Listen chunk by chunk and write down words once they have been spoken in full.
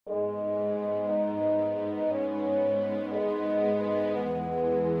Well,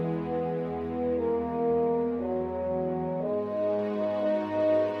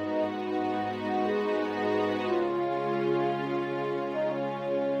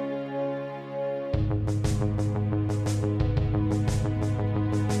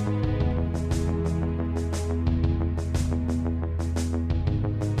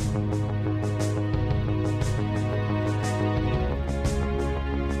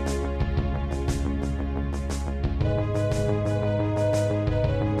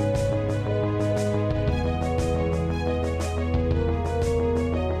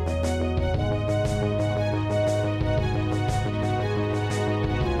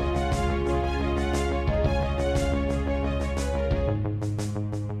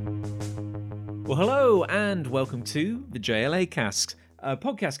 hello and welcome to the JLA Cast, a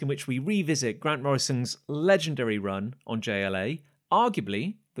podcast in which we revisit Grant Morrison's legendary run on JLA,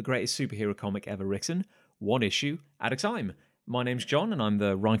 arguably the greatest superhero comic ever written, one issue at a time. My name's John, and I'm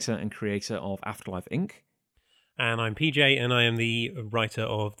the writer and creator of Afterlife Inc. And I'm PJ, and I am the writer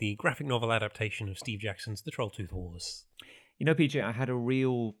of the graphic novel adaptation of Steve Jackson's The Trolltooth Wars. You know, PJ, I had a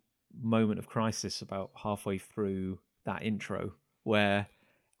real moment of crisis about halfway through that intro, where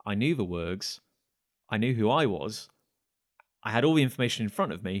I knew the words, I knew who I was, I had all the information in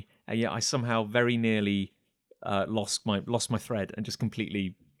front of me, and yet I somehow very nearly lost my thread and just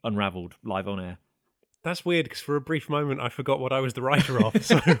completely unraveled live on air. That's weird, because for a brief moment I forgot what I was the writer of.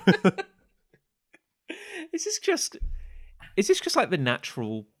 So. Is this just like the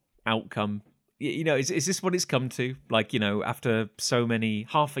natural outcome? You know, is this what it's come to? Like, you know, after so many,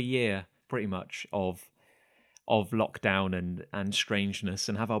 half a year pretty much of lockdown and strangeness,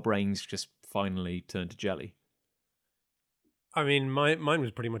 and have our brains just finally turned to jelly? I mean, mine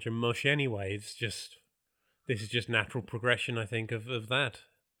was pretty much a mush anyway. This is just natural progression, I think, of that.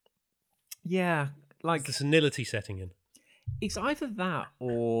 Yeah, like it's the senility setting in. It's either that,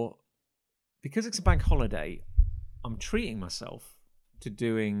 or because it's a bank holiday, I'm treating myself to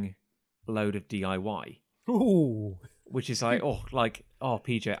doing a load of DIY. Ooh. Which is like,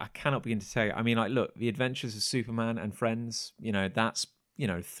 PJ, I cannot begin to tell you. I mean, like, look, The Adventures of Superman and Friends, you know, that's, you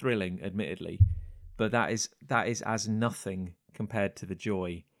know, thrilling, admittedly, but that is as nothing compared to the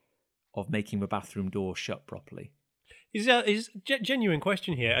joy of making the bathroom door shut properly. Is genuine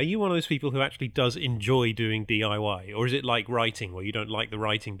question here? Are you one of those people who actually does enjoy doing DIY, or is it like writing, where you don't like the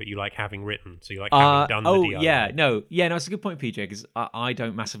writing but you like having written, so you like having done the DIY? No, it's a good point, PJ, because I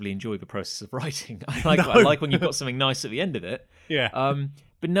don't massively enjoy the process of writing. I like when you've got something nice at the end of it. Yeah.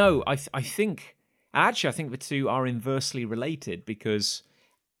 But no, I think the two are inversely related, because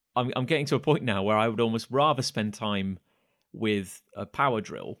I'm getting to a point now where I would almost rather spend time with a power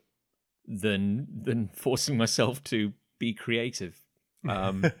drill than forcing myself to be creative,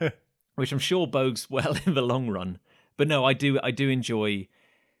 which I'm sure bodes well in the long run. But no, I do enjoy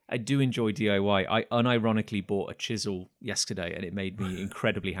DIY. I unironically bought a chisel yesterday, and it made me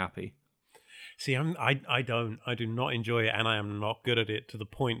incredibly happy. See, I do not enjoy it, and I am not good at it, to the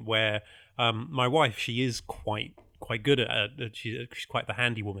point where my wife, she is quite good at it. She's quite the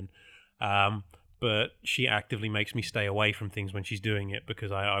handy woman. But she actively makes me stay away from things when she's doing it,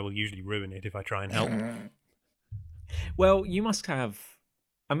 because I will usually ruin it if I try and help. Well, you must have.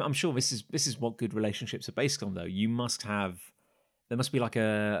 I'm sure this is what good relationships are based on, though. There must be like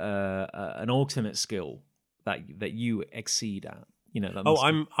an ultimate skill that you exceed at. You know.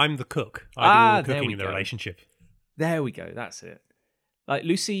 I'm the cook. I do all the cooking in the go. relationship. There we go. That's it. Like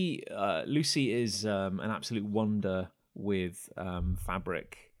Lucy is an absolute wonder with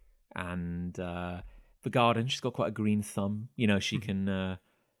fabric and the garden. She's got quite a green thumb. You know, she can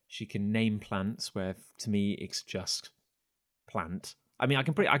name plants, where to me it's just plant. I mean, I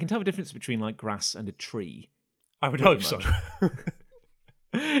can tell the difference between like grass and a tree. I would hope so.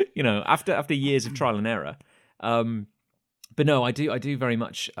 You know, after years of trial and error. But no, I do very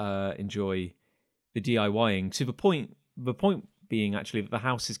much enjoy the DIYing, to the point being actually that the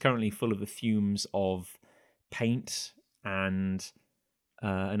house is currently full of the fumes of paint and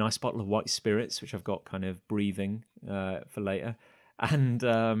a nice bottle of white spirits, which I've got kind of breathing for later, and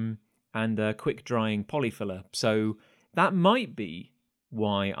a quick drying polyfiller. So that might be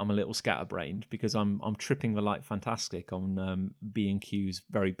why I'm a little scatterbrained, because I'm tripping the light fantastic on B&Q's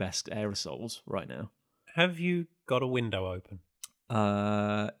very best aerosols right now. Have you got a window open?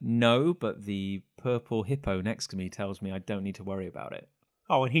 No, but the purple hippo next to me tells me I don't need to worry about it.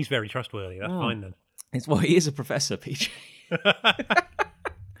 Oh, and he's very trustworthy. That's fine then. He is a professor, PJ.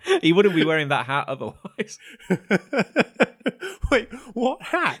 He wouldn't be wearing that hat otherwise. Wait, what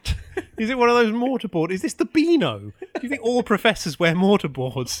hat? Is it one of those mortarboard? Is this the Beano? Do you think all professors wear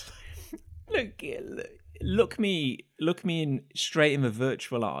mortarboards? Look me in straight in the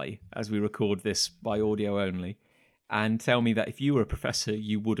virtual eye as we record this by audio only, and tell me that if you were a professor,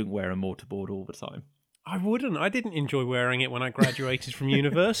 you wouldn't wear a mortarboard all the time. I wouldn't. I didn't enjoy wearing it when I graduated from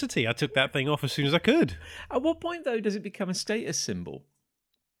university. I took that thing off as soon as I could. At what point, though, does it become a status symbol?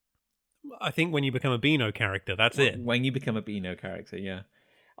 I think when you become a Beano character, that's it. When you become a Beano character, yeah.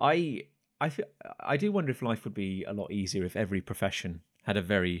 I do wonder if life would be a lot easier if every profession had a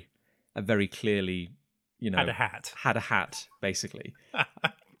very clearly, had a hat. Had a hat, basically.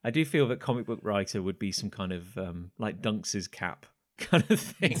 I do feel that comic book writer would be some kind of like Dunks's cap kind of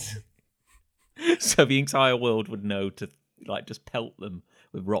thing. So the entire world would know to like just pelt them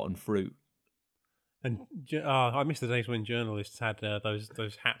with rotten fruit. And I miss the days when journalists had those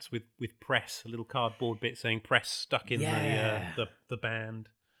hats with press, a little cardboard bit saying press stuck in the band.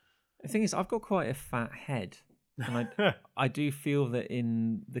 The thing is, I've got quite a fat head, and I do feel that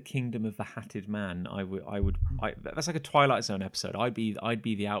in the kingdom of the hatted man, that's like a Twilight Zone episode. I'd be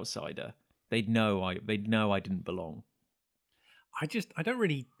the outsider. They'd know I didn't belong. I don't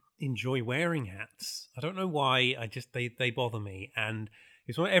really enjoy wearing hats. I don't know why. They bother me, and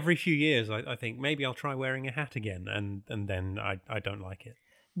it's one every few years I think maybe I'll try wearing a hat again, and then I don't like it.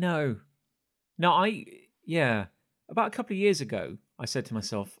 No, about a couple of years ago, I said to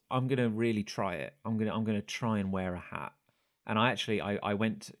myself, I'm gonna really try it. I'm gonna try and wear a hat, and I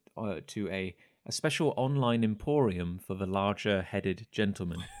went to a special online emporium for the larger headed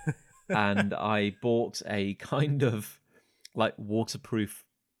gentleman, and I bought a kind of like waterproof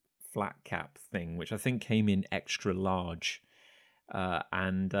flat cap thing, which I think came in extra large,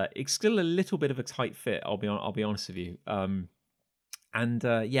 and it's still a little bit of a tight fit. I'll be honest with you.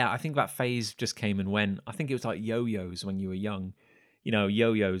 I think that phase just came and went. I think it was like yo-yos when you were young,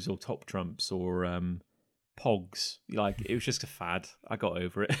 yo-yos or top trumps or pogs. Like it was just a fad. I got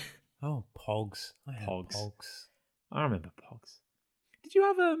over it. Oh, pogs! Pogs. Pogs. I remember pogs. Did you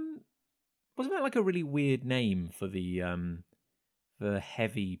have wasn't that like a really weird name for the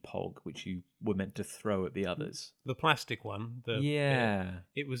heavy pog, which you were meant to throw at the others? The plastic one.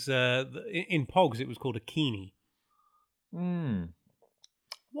 It was in pogs. It was called a kini.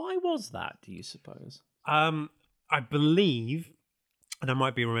 Why was that, do you suppose? I believe, and I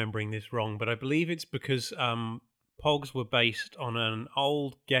might be remembering this wrong, but I believe it's because pogs were based on an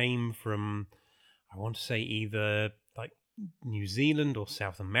old game from, I want to say either like New Zealand or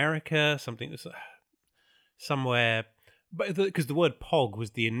South America, somewhere. But because the word pog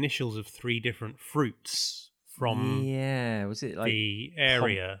was the initials of 3 different fruits from was it like the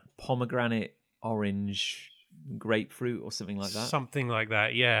area? Pomegranate, orange, grapefruit, or something like that. Something like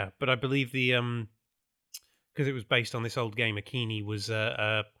that, yeah. But I believe because it was based on this old game, akini was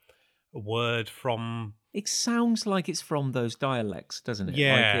a word from. It sounds like it's from those dialects, doesn't it?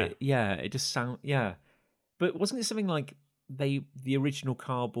 Yeah, it just sounds But wasn't it something like the original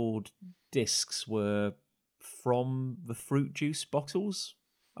cardboard discs were from the fruit juice bottles?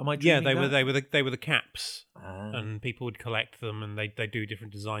 Am I dreaming that? they were the caps, and people would collect them, and they do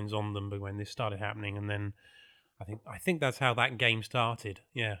different designs on them. But when this started happening, and then I think that's how that game started.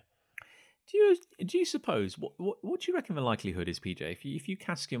 Yeah. Do you suppose what do you reckon the likelihood is, PJ? If you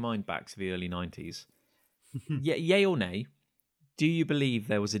cast your mind back to the early 90s, yay or nay, do you believe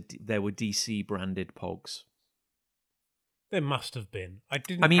there were DC branded pogs? There must have been. I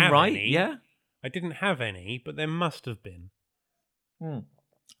didn't have any. Yeah. I didn't have any, but there must have been.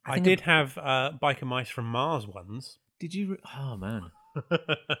 I did have Biker Mice from Mars ones. Did you? Oh man!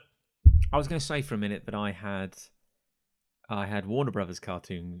 I was going to say for a minute that I had Warner Brothers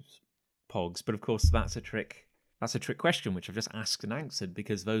cartoons pogs, but of course that's a trick. That's a trick question, which I've just asked and answered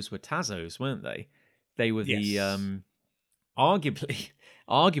because those were Tazos, weren't they? They were the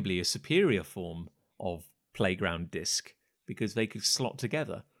arguably a superior form of playground disc because they could slot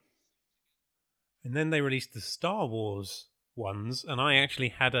together. And then they released the Star Wars ones, and I actually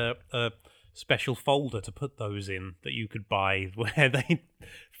had a special folder to put those in that you could buy, where they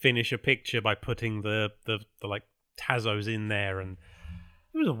finish a picture by putting the like Tazos in there, and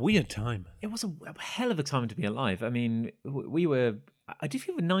it was a weird time. It was a hell of a time to be alive. I mean, I do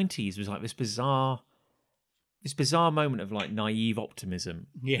feel the 90s was like this bizarre moment of like naive optimism,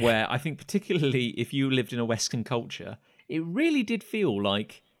 where I think particularly if you lived in a Western culture, it really did feel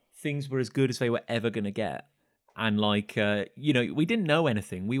like things were as good as they were ever going to get. And like, we didn't know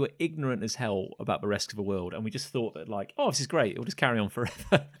anything. We were ignorant as hell about the rest of the world. And we just thought that like, oh, this is great. It'll just carry on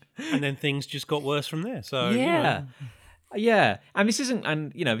forever. And then things just got worse from there. So yeah. Yeah, and this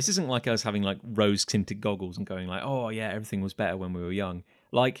isn't like us having like rose tinted goggles and going like, oh yeah, everything was better when we were young.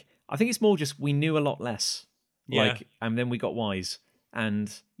 Like, I think it's more just we knew a lot less, Yeah. like, and then we got wise,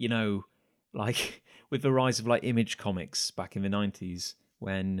 and like with the rise of like Image Comics back in the '90s,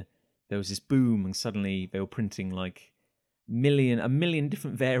 when there was this boom, and suddenly they were printing like a million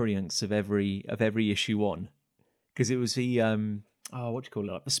different variants of every issue one, because it was the what do you call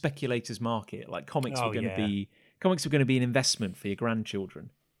it, like the speculators market, like Oh yeah. comics were going to be an investment for your grandchildren.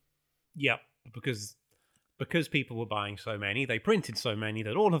 Yep. Because people were buying so many, they printed so many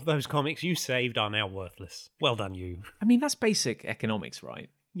that all of those comics you saved are now worthless. Well done, you. I mean, that's basic economics, right?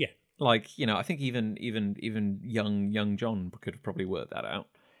 Yeah. Like, I think even young John could have probably worked that out.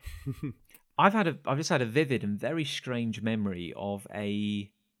 I've just had a vivid and very strange memory of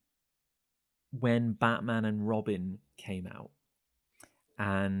when Batman and Robin came out,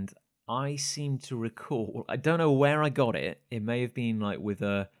 and I seem to recall, I don't know where I got it. It may have been like with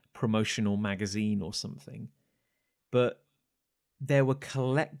a promotional magazine or something, but there were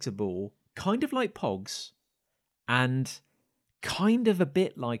collectible, kind of like Pogs, and kind of a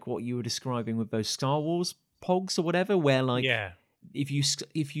bit like what you were describing with those Star Wars Pogs or whatever, where like Yeah. if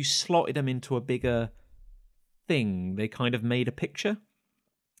you slotted them into a bigger thing, they kind of made a picture.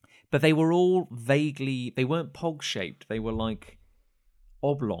 But they were all they weren't Pog shaped. They were like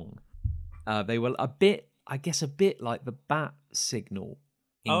oblong. They were a bit like the bat signal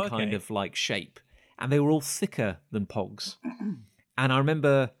in Oh, kind okay. of like shape. And they were all thicker than Pogs. And I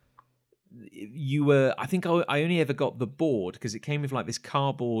remember I think I only ever got the board because it came with like this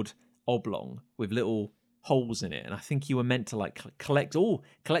cardboard oblong with little holes in it. And I think you were meant to like collect all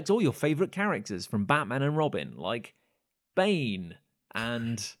your favorite characters from Batman and Robin, like Bane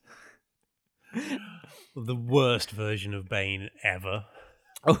and The worst version of Bane ever.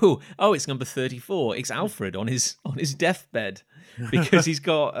 it's number 34. It's Alfred on his deathbed because he's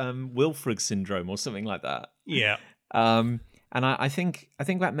got Wilfrid syndrome or something like that. Yeah. And I think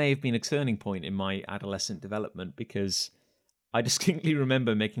that may have been a turning point in my adolescent development, because I distinctly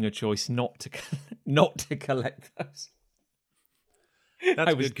remember making a choice not to collect those.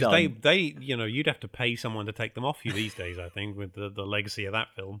 That's I was good because done. they you'd have to pay someone to take them off you these days. I think with the legacy of that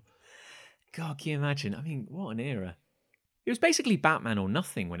film. God, can you imagine? I mean, what an era! It was basically Batman or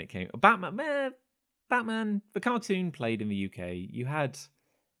nothing when it came. Batman, the cartoon played in the UK. You had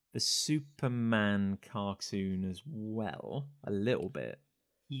the Superman cartoon as well, a little bit.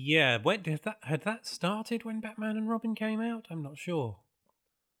 Yeah, when had that started when Batman and Robin came out? I'm not sure.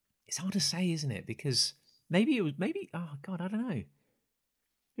 It's hard to say, isn't it? Because oh god, I don't know.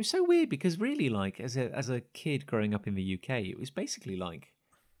 It was so weird because really, like, as a kid growing up in the UK, it was basically like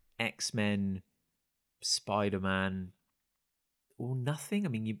X-Men, Spider-Man, or nothing. I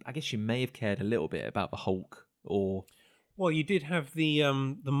mean, I guess you may have cared a little bit about the Hulk or Well, you did have the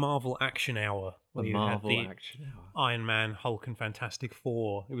Marvel Action Hour the where you had Marvel the Action Hour. Iron Man, Hulk, and Fantastic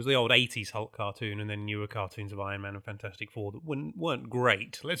Four. It was the old '80s Hulk cartoon, and then newer cartoons of Iron Man and Fantastic Four that weren't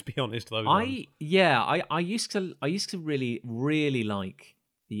great. Let's be honest, those ones. I used to really like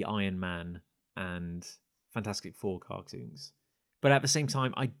the Iron Man and Fantastic Four cartoons, but at the same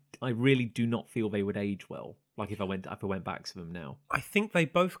time, I really do not feel they would age well. Like if I went back to them now. I think they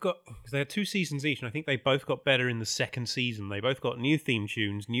both got, because they had 2 seasons each, and I think they both got better in the second season. They both got new theme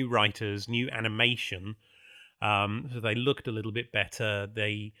tunes, new writers, new animation. So they looked a little bit better.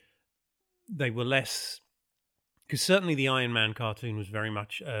 They were less, because certainly the Iron Man cartoon was very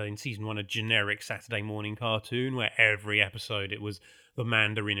much in season 1 a generic Saturday morning cartoon where every episode it was the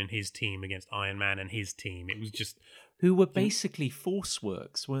Mandarin and his team against Iron Man and his team. It was just Who were basically Force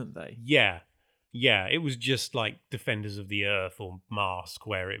Works, weren't they? yeah, it was just like Defenders of the Earth or Mask,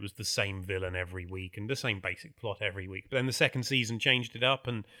 where it was the same villain every week and the same basic plot every week. But then the second season changed it up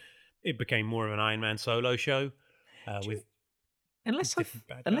and it became more of an Iron Man solo show with different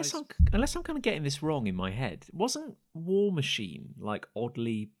bad guys. Unless I'm kind of getting this wrong in my head, wasn't War Machine like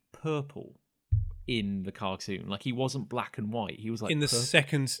oddly purple in the cartoon? Like he wasn't black and white. He was like in the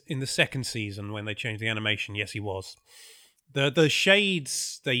purple. second season when they changed the animation. Yes, he was. The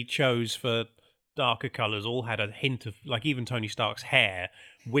shades they chose for darker colors all had a hint of, like, even Tony Stark's hair,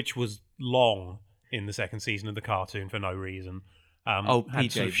 which was long in the second season of the cartoon for no reason. Had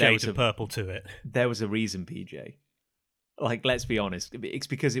PJ, sort of shades of purple to it. There was a reason, PJ. Like, let's be honest, it's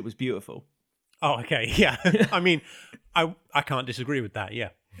because it was beautiful. Oh, okay, yeah. I mean, I can't disagree with that. Yeah.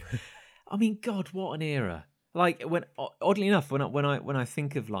 I mean, God, what an era! Like, oddly enough, when I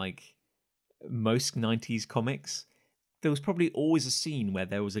think of like most '90s comics, there was probably always a scene where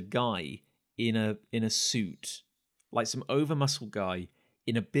there was a guy in a suit, like some over muscled guy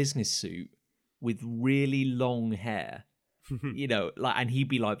in a business suit with really long hair, you know, like, and he'd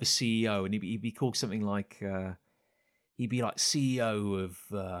be like the CEO, and he'd be called something like he'd be like CEO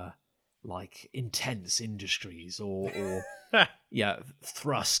of like Intense Industries or yeah,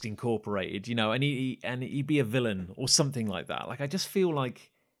 Thrust Incorporated, you know, and he'd be a villain or something like that. Like, I just feel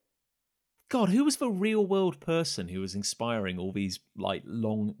like, God, who was the real world person who was inspiring all these like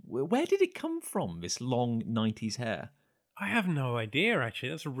long? Where did it come from? This long '90s hair. I have no idea. Actually,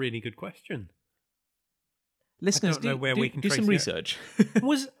 that's a really good question. Listeners, I don't know where we can do trace some it. research.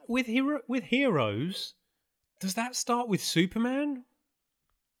 Was with heroes? Does that start with Superman?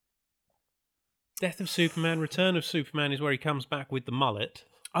 Death of Superman, Return of Superman is where he comes back with the mullet.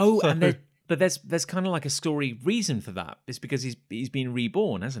 Oh, So- and there's kind of like a story reason for that. It's because he's been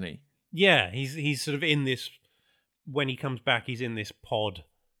reborn, hasn't he? Yeah, he's sort of in this. When he comes back, he's in this pod,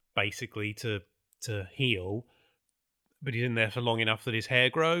 basically to heal, but he's in there for long enough that his hair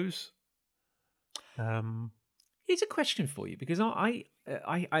grows. Here's a question for you, because I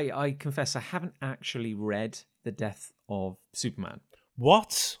confess I haven't actually read The Death of Superman.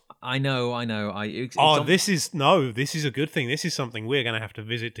 What? I know. This is a good thing. This is something we're going to have to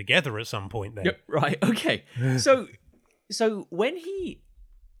visit together at some point. Then, Yep, right? Okay. So when he,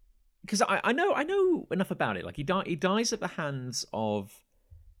 because I know enough about it. Like he dies at the hands of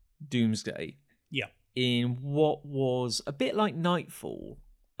Doomsday. Yeah. In what was a bit like Nightfall,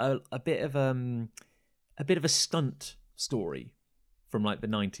 a bit of a stunt story from like the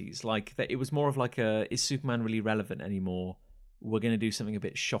 90s. Like that, it was more of like is Superman really relevant anymore? We're going to do something a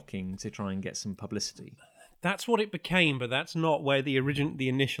bit shocking to try and get some publicity. That's what it became, but that's not where the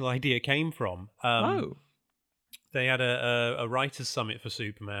initial idea came from. They had a writers' summit for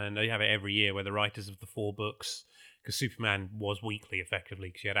Superman. They have it every year, where the writers of the 4 books, because Superman was weekly effectively,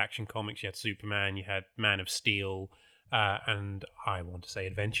 because you had Action Comics, you had Superman, you had Man of Steel, and I want to say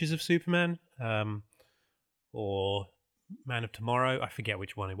Adventures of Superman, or Man of Tomorrow. I forget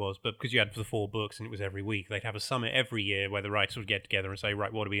which one it was, but because you had the 4 books and it was every week, they'd have a summit every year where the writers would get together and say,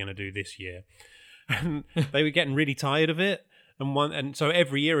 right, what are we going to do this year? And they were getting really tired of it. And so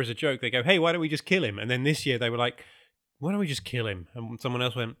every year as a joke, they go, hey, why don't we just kill him? And then this year they were like, why don't we just kill him? And someone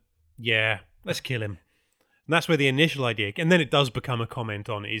else went, yeah, let's kill him. And that's where the initial idea, and then it does become a comment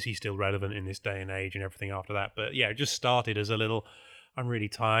on, is he still relevant in this day and age and everything after that. But yeah, it just started as a little, I'm really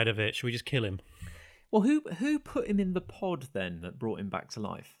tired of it. Should we just kill him? Well, who put him in the pod then that brought him back to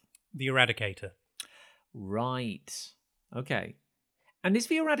life? The Eradicator. Right. Okay. And is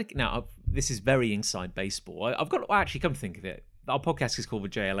the Eradicator... Now, this is very inside baseball. I've got to actually come to think of it. Our podcast is called the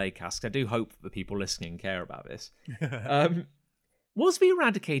JLA Cast. I do hope that the people listening care about this. Was the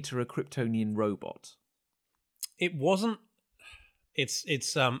Eradicator a Kryptonian robot? It wasn't. It's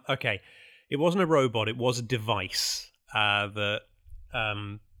okay. It wasn't a robot. It was a device that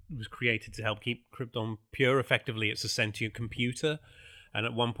was created to help keep Krypton pure. Effectively, it's a sentient computer, and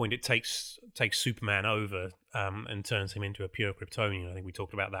at one point, it takes Superman over and turns him into a pure Kryptonian. I think we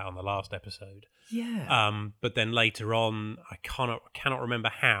talked about that on the last episode. Yeah. But then later on, I cannot remember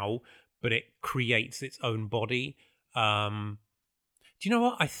how, but it creates its own body. Do you know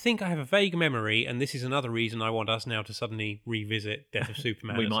what? I think I have a vague memory, and this is another reason I want us now to suddenly revisit Death of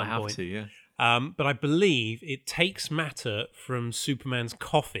Superman. We at might some have point. to, yeah. But I believe it takes matter from Superman's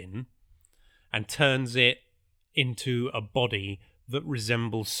coffin and turns it into a body that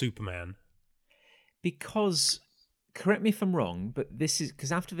resembles Superman. Because, correct me if I'm wrong, but this is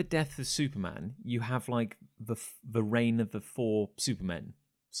because after the death of Superman, you have like the reign of the 4 Supermen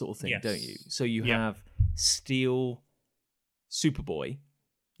sort of thing, Yes. don't you? So you have Steel, Superboy,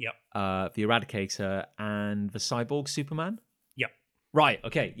 Yep. The Eradicator, and the Cyborg Superman. Yep. Right.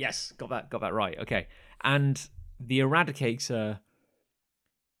 Okay. Yes. Got that right. Okay. And the Eradicator,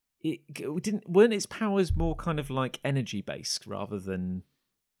 weren't its powers more kind of like energy based rather than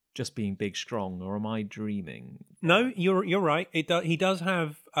just being big, strong? Or am I dreaming? No, you're right. He does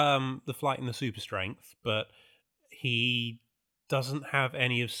have the flight and the super strength, but he doesn't have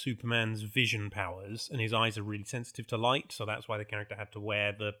any of Superman's vision powers, and his eyes are really sensitive to light, so that's why the character had to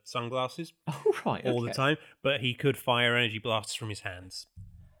wear the sunglasses Oh, right. all the time. But he could fire energy blasts from his hands.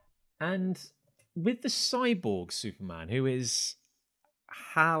 And with the Cyborg Superman, who is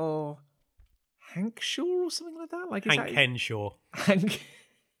Hal Hankshaw or something like that? Like, is Hank Henshaw. Hank.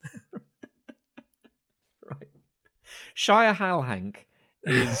 Right. Shia Hal Hank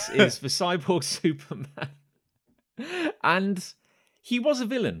is the Cyborg Superman. And he was a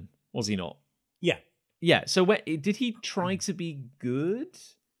villain, was he not? Yeah. Yeah. So did he try to be good?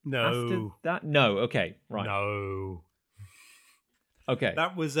 No. After that? No. Okay. Right. No. Okay.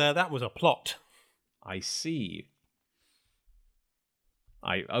 That was a plot. I see.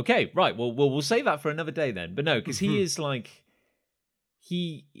 Okay. Right. Well, we'll save that for another day then. But no, because he is like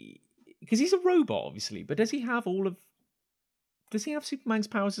because he's a robot, obviously, but does he have Superman's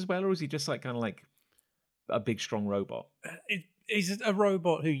powers as well, or is he just like kind of like a big strong robot? He's a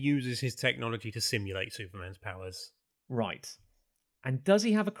robot who uses his technology to simulate Superman's powers. Right. And does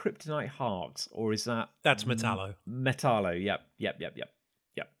he have a kryptonite heart, or is that's Metallo? Metallo, yep.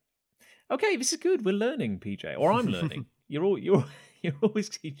 Okay, this is good. We're learning, PJ, or I'm learning. You're always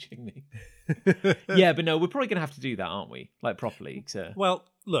teaching me. Yeah, but no, we're probably gonna have to do that, aren't we? Like properly. Well,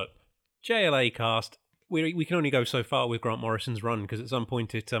 look, JLA cast. We can only go so far with Grant Morrison's run because at some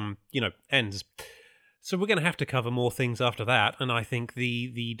point it ends. So we're going to have to cover more things after that, and I think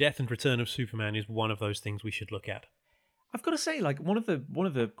the death and return of Superman is one of those things we should look at. I've got to say, like one of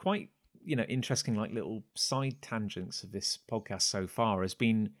the quite interesting like little side tangents of this podcast so far has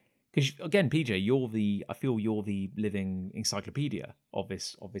been because again, PJ, I feel you're the living encyclopedia of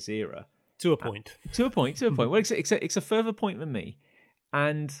this era. To a point. To a point. Well, it's a further point than me,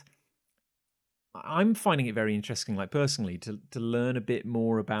 and I'm finding it very interesting, like personally, to learn a bit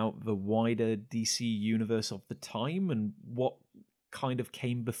more about the wider DC universe of the time and what kind of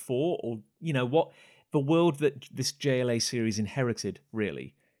came before, or what the world that this JLA series inherited,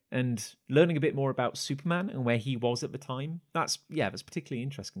 really, and learning a bit more about Superman and where he was at the time. That's particularly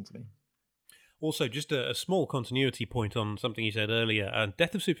interesting to me. Also, just a small continuity point on something you said earlier.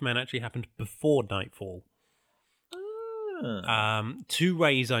 Death of Superman actually happened before Nightfall. Two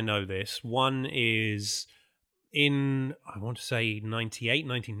ways I know this. One is in, I want to say 98,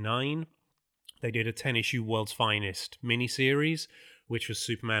 99, they did a 10-issue World's Finest miniseries, which was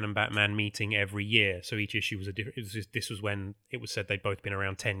Superman and Batman meeting every year. So each issue was a different. This was when it was said they'd both been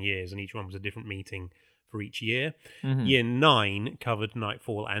around 10 years, and each one was a different meeting for each year. Mm-hmm. Year 9 covered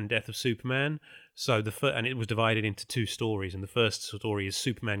Nightfall and Death of Superman. So and it was divided into two stories. And the first story is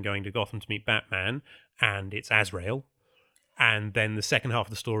Superman going to Gotham to meet Batman, and it's Azrael. And then the second half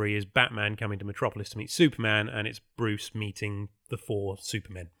of the story is Batman coming to Metropolis to meet Superman, and it's Bruce meeting the 4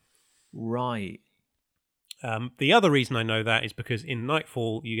 Supermen. Right. The other reason I know that is because in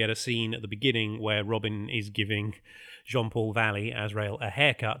Nightfall, you get a scene at the beginning where Robin is giving Jean-Paul Valley, Azrael, a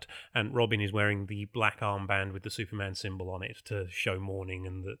haircut, and Robin is wearing the black armband with the Superman symbol on it to show mourning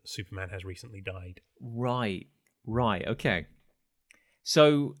and that Superman has recently died. Right. Okay.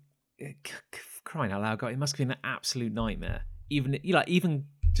 So, crying out loud, God, it must have been an absolute nightmare. Even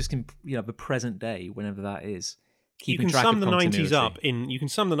just in the present day, whenever that is. You can sum the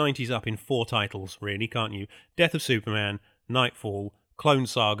 90s up in 4 titles, really, can't you? Death of Superman, Nightfall, Clone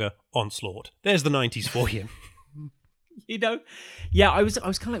Saga, Onslaught. There's the 90s for you. Yeah, I was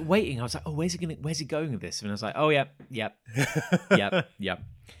kind of like waiting. I was like, oh, where's he going with this? And I was like, oh, yep.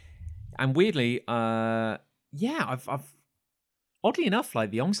 And weirdly, I've oddly enough,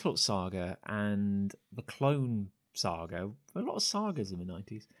 like the Onslaught Saga and the Clone Saga, a lot of sagas in the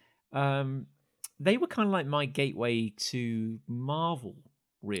 90s. They were kind of like my gateway to Marvel,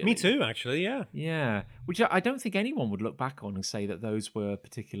 really. Me too, actually, yeah. Yeah, which I don't think anyone would look back on and say that those were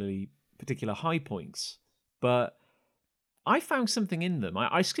particular high points. But I found something in them.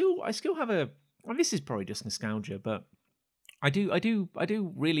 I still have and this is probably just nostalgia, but I do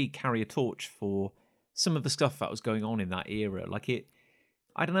really carry a torch for some of the stuff that was going on in that era. Like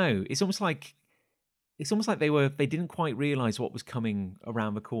I don't know. It's almost like they didn't quite realize what was coming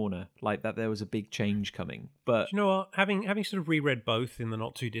around the corner, like that there was a big change coming. But do you know what? Having sort of reread both in the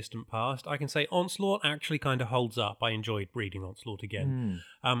not too distant past, I can say Onslaught actually kind of holds up. I enjoyed reading Onslaught again.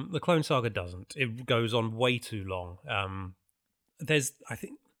 The Clone Saga doesn't. It goes on way too long. I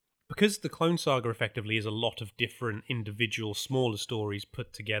think because the Clone Saga effectively is a lot of different individual smaller stories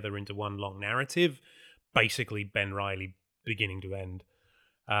put together into one long narrative, basically Ben Reilly beginning to end.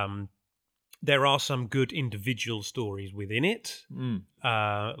 There are some good individual stories within it.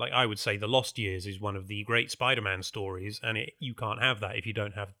 Like I would say The Lost Years is one of the great Spider-Man stories, and you can't have that if you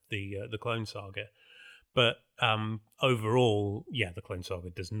don't have the Clone Saga. But overall, the Clone Saga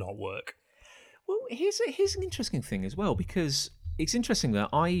does not work. Well, here's an interesting thing as well, because it's interesting that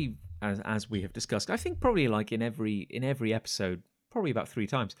as we have discussed, I think probably like in every episode, probably about 3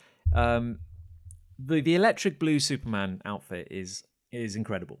 times, the electric blue Superman outfit is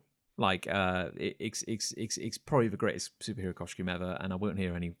incredible. Like it's probably the greatest superhero costume ever, and I won't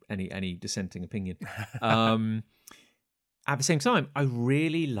hear any dissenting opinion. At the same time, I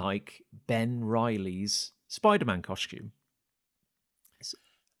really like Ben Reilly's Spider-Man costume.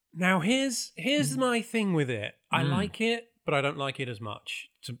 Now here's my thing with it. I like it, but I don't like it as much.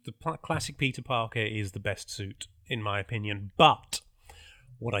 The classic Peter Parker is the best suit, in my opinion. But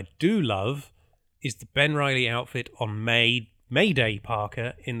what I do love is the Ben Reilly outfit on Mayday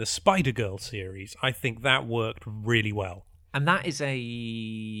Parker in the Spider-Girl series. I think that worked really well. And that's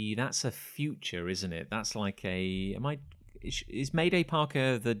a future, isn't it? That's like is Mayday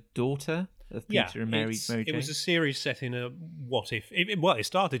Parker the daughter of Peter and Mary Jane? It was a series set in a what if. It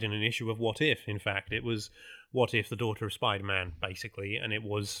started in an issue of What If, in fact. It was What If, the daughter of Spider-Man, basically, and it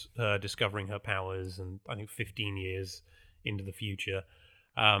was her discovering her powers, and I think 15 years into the future.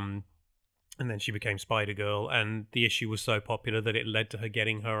 And then she became Spider-Girl, and the issue was so popular that it led to her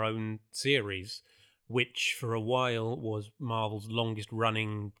getting her own series, which for a while was Marvel's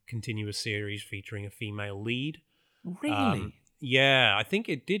longest-running continuous series featuring a female lead. Really? Yeah, I think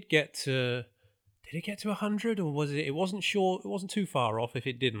it did get to... Did it get to 100, or was it... It wasn't sure. It wasn't too far off if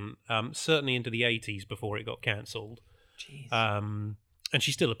it didn't. Certainly into the 80s before it got cancelled. Jeez. And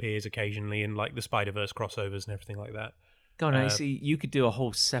she still appears occasionally in like the Spider-Verse crossovers and everything like that. God, I see. You could do a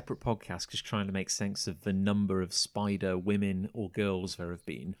whole separate podcast just trying to make sense of the number of Spider women or girls there have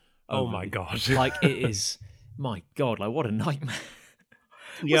been. Oh my God! Like it is. My God! Like what a nightmare.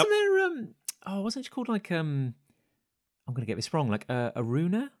 Yep. Wasn't there? Wasn't she called like I'm gonna get this wrong. Like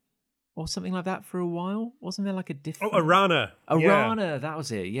Aruna or something like that for a while. Wasn't there like a different? Oh, Arana. Arana. That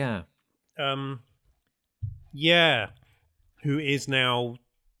was it. Yeah. Yeah. Who is now?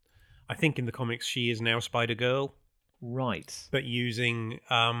 I think in the comics she is now Spider-Girl. Right. But using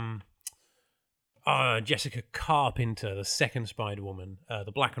Jessica Carpenter, the second Spider-Woman,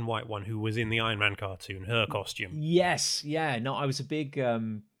 the black and white one who was in the Iron Man cartoon, her costume. Yes, yeah. No, I was a big...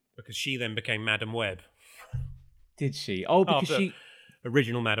 Because she then became Madam Web. Did she? Oh, because she...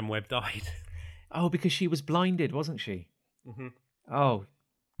 Original Madam Web died. Oh, because she was blinded, wasn't she? Mm-hmm. Oh.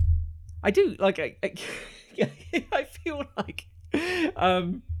 I do, like... I feel like...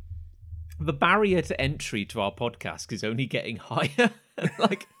 the barrier to entry to our podcast is only getting higher.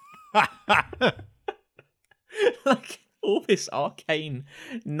 like all this arcane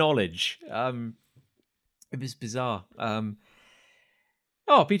knowledge. It was bizarre.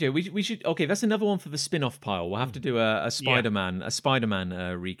 PJ, we should. Okay, that's another one for the spin-off pile. We'll have to do a Spider-Man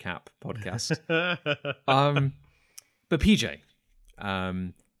recap podcast. But PJ,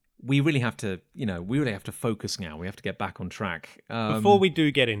 we really have to focus now. We have to get back on track. Before we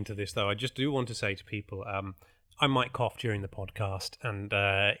do get into this, though, I just do want to say to people, I might cough during the podcast, and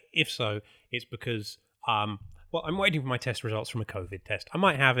if so, it's because I'm waiting for my test results from a COVID test. I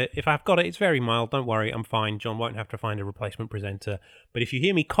might have it. If I've got it, it's very mild. Don't worry, I'm fine. John won't have to find a replacement presenter. But if you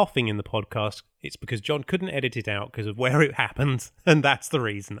hear me coughing in the podcast, it's because John couldn't edit it out because of where it happened, and that's the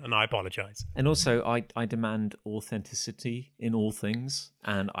reason, and I apologise. And also, I demand authenticity in all things,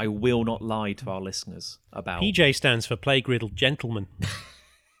 and I will not lie to our listeners about... PJ stands for Plague Riddled Gentleman.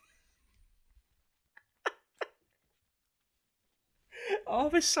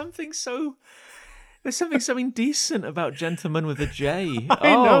 There's something so indecent about Gentleman with a J.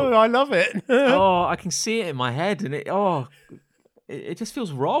 I know, I love it. I can see it in my head, and it just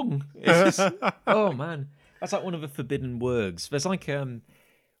feels wrong. It's just, oh man, that's like one of the forbidden words. There's like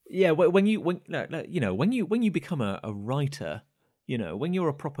when you become a writer, when you're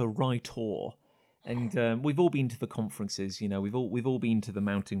a proper writer, and we've all been to the conferences, we've all been to the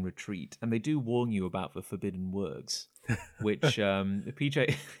mountain retreat, and they do warn you about the forbidden words, which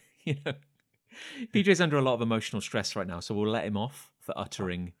PJ, PJ's under a lot of emotional stress right now, so we'll let him off for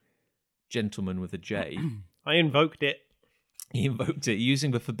uttering Gentleman with a J. I invoked it. He invoked it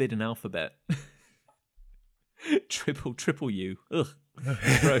using the forbidden alphabet. Triple U. Ugh.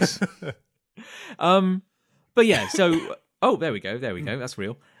 Gross. But yeah, so... Oh, there we go. That's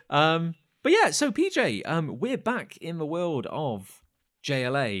real. But yeah, so PJ, we're back in the world of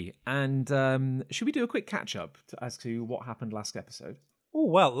JLA, and should we do a quick catch-up as to what happened last episode? Oh,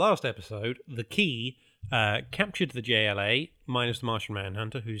 well, last episode, the Key captured the JLA, minus the Martian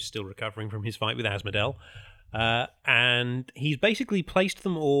Manhunter, who's still recovering from his fight with Asmodel, and he's basically placed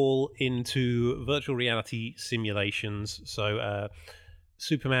them all into virtual reality simulations. So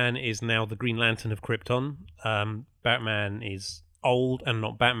Superman is now the Green Lantern of Krypton, Batman is old and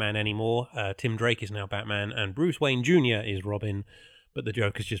not Batman anymore, Tim Drake is now Batman, and Bruce Wayne Jr. is Robin, but the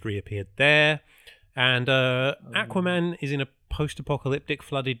Joker's just reappeared there. And Aquaman is in a post-apocalyptic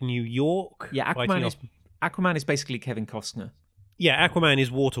flooded New York. Yeah, Aquaman is basically Kevin Costner. Yeah, Aquaman is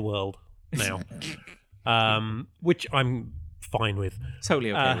Waterworld now, which I'm fine with.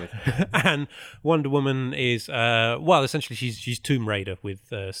 Totally okay with. And Wonder Woman is, essentially she's Tomb Raider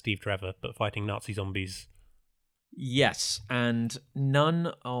with Steve Trevor, but fighting Nazi zombies. Yes, and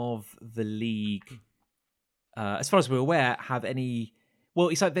none of the League, as far as we're aware, have any... Well,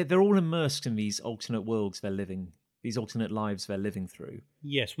 it's like they're all immersed in these alternate worlds they're living, these alternate lives they're living through.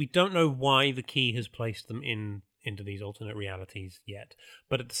 Yes, we don't know why the Key has placed them in into these alternate realities yet.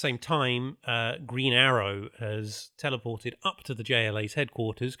 But at the same time, Green Arrow has teleported up to the JLA's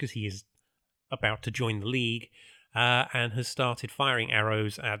headquarters because he is about to join the League, and has started firing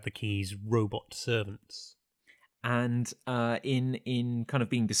arrows at the Key's robot servants. And in kind of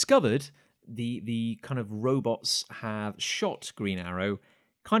being discovered, the kind of robots have shot Green Arrow,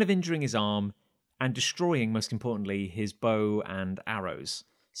 kind of injuring his arm and destroying, most importantly, his bow and arrows.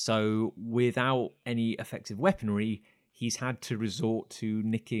 So without any effective weaponry, he's had to resort to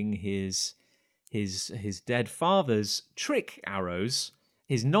nicking his dead father's trick arrows,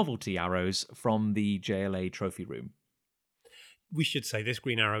 his novelty arrows, from the JLA trophy room. We should say this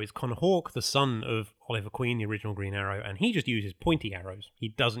Green Arrow is Connor Hawke, the son of Oliver Queen, the original Green Arrow, and he just uses pointy arrows. He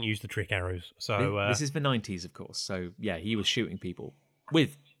doesn't use the trick arrows. So this is the 90s, of course. So yeah, he was shooting people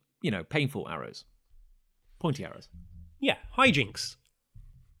with, painful arrows, pointy arrows. Yeah, hijinks.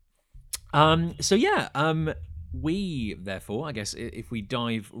 We therefore, I guess, if we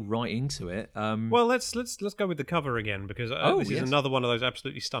dive right into it, well, let's go with the cover again, because this is another one of those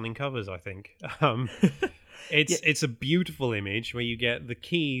absolutely stunning covers, I think. It's a beautiful image where you get the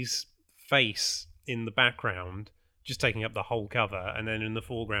Key's face in the background, just taking up the whole cover, and then in the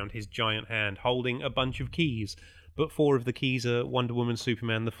foreground, his giant hand holding a bunch of keys. But 4 of the keys are Wonder Woman,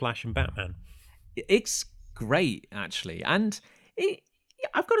 Superman, The Flash, and Batman. It's great, actually, and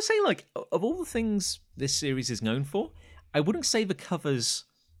I've got to say, like, of all the things this series is known for, I wouldn't say the covers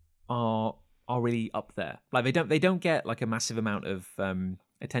are really up there. Like, they don't get like a massive amount of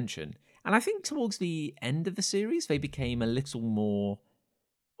attention. And I think towards the end of the series, they became a little more,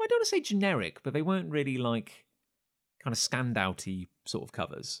 well, I don't want to say generic, but they weren't really like kind of standouty sort of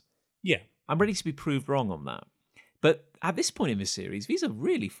covers. Yeah. I'm ready to be proved wrong on that. But at this point in this series, these are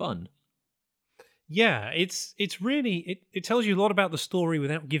really fun. Yeah, it's really, it tells you a lot about the story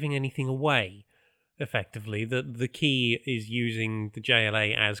without giving anything away, effectively. The Key is using the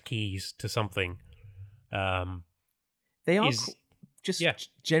JLA as keys to something. They are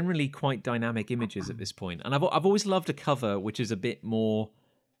generally quite dynamic images at this point. And I've always loved a cover which is a bit more,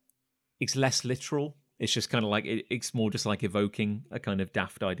 it's less literal. It's just kind of like, it's more just like evoking a kind of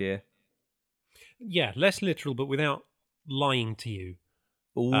daft idea. Yeah, less literal, but without lying to you.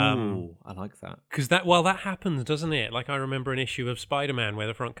 Ooh, I like that. Because that happens, doesn't it? Like, I remember an issue of Spider-Man where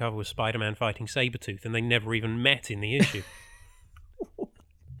the front cover was Spider-Man fighting Sabretooth, and they never even met in the issue. Do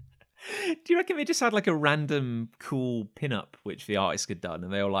you reckon they just had like a random cool pin-up which the artist had done,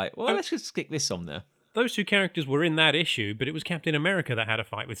 and they were like, well, let's just stick this on there? Those 2 characters were in that issue, but it was Captain America that had a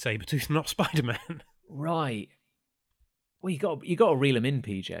fight with Sabretooth, not Spider-Man. Right. Well, you got to reel them in,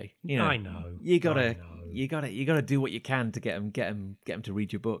 PJ. I know. You gotta do what you can to get them to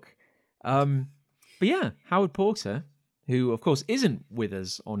read your book. But yeah, Howard Porter, who of course isn't with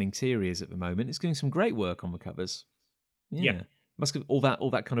us on Interiors at the moment, is doing some great work on the covers. Yeah. Must have all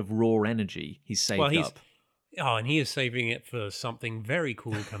that kind of raw energy he's saved up. Oh, and he is saving it for something very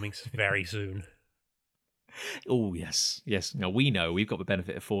cool coming very soon. Oh, yes. Now, we know we've got the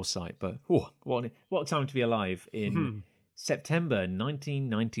benefit of foresight, but what a time to be alive in September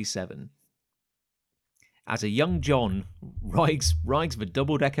 1997. As a young John rides the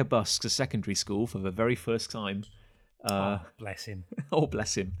double-decker bus to secondary school for the very first time. Bless him. Oh,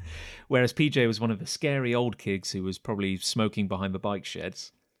 bless him. Whereas PJ was one of the scary old kids who was probably smoking behind the bike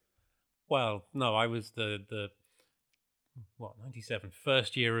sheds. Well, no, I was the 97,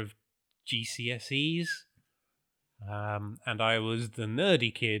 first year of GCSEs. And I was the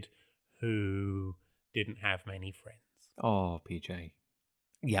nerdy kid who didn't have many friends. Oh, PJ.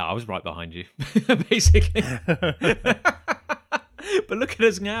 Yeah, I was right behind you, basically. But look at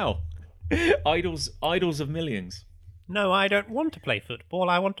us now. Idols of millions. No, I don't want to play football.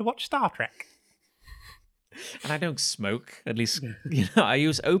 I want to watch Star Trek. And I don't smoke. At least, I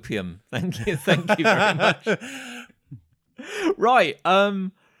use opium. Thank you very much. Right.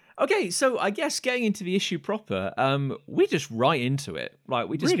 Okay, so I guess getting into the issue proper, we're just right into it. Right,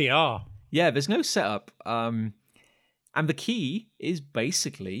 we just really are. Yeah, there's no setup. And the Key is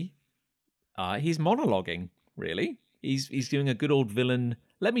basically he's monologuing, really. He's doing a good old villain.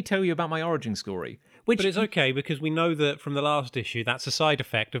 Let me tell you about my origin story. But it's okay, because we know that from the last issue, that's a side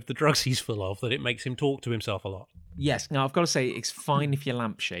effect of the drugs he's full of, that it makes him talk to himself a lot. Yes. Now, I've got to say, it's fine if you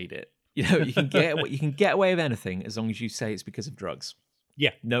lampshade it. You can get away with anything as long as you say it's because of drugs.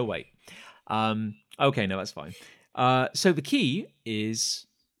 Yeah. No way. Okay, no, that's fine. So the Key is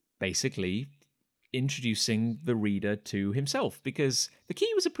basically introducing the reader to himself, because the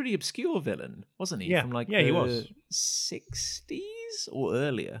Key was a pretty obscure villain, wasn't he? Yeah, From he was 60s or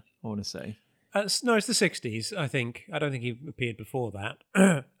earlier, I want to say. No, it's the 60s, I think. I don't think he appeared before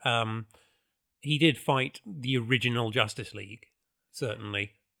that. he did fight the original Justice League,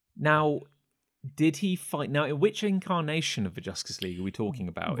 certainly. Now, did he fight? Now, in which incarnation of the Justice League are we talking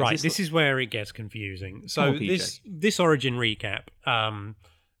about? Right, this is where it gets confusing. So on, PJ. this origin recap,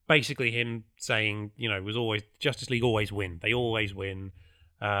 basically him saying, was always Justice League always win. They always win.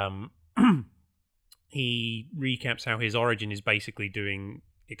 He recaps how his origin is basically doing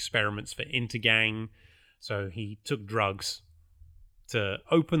experiments for Intergang. So he took drugs to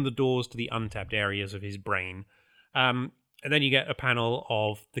open the doors to the untapped areas of his brain. And then you get a panel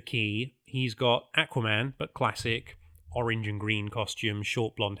of the Key. He's got Aquaman, but classic, orange and green costume,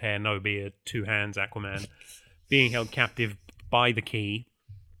 short blonde hair, no beard, 2 hands Aquaman, being held captive by the Key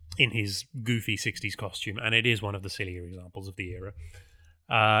in his goofy 60s costume. And it is one of the sillier examples of the era.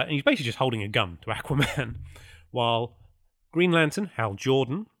 And he's basically just holding a gun to Aquaman. While Green Lantern, Hal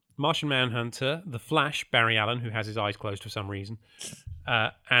Jordan, Martian Manhunter, The Flash, Barry Allen, who has his eyes closed for some reason,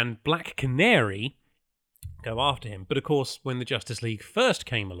 and Black Canary go after him. But of course, when the Justice League first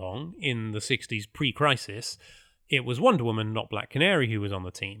came along in the 60s pre-crisis, it was Wonder Woman, not Black Canary, who was on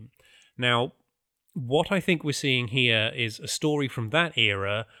the team. Now, what I think we're seeing here is a story from that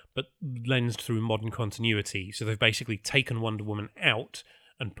era, but lensed through modern continuity. So they've basically taken Wonder Woman out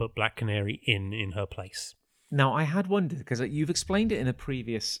and put Black Canary in her place. Now, I had wondered, because you've explained it in a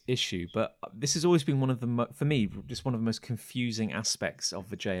previous issue, but this has always been one of the, for me, just one of the most confusing aspects of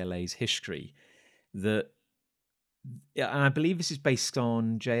the JLA's history. And I believe this is based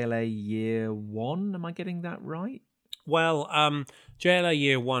on JLA Year 1. Am I getting that right? Well, JLA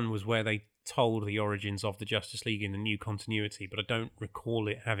Year 1 was where they told the origins of the Justice League in the new continuity, but I don't recall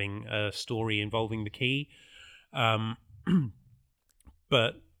it having a story involving the Key.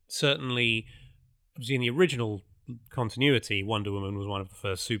 But certainly, obviously in the original continuity, Wonder Woman was one of the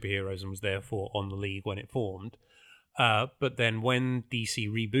first superheroes and was therefore on the League when it formed. But then when DC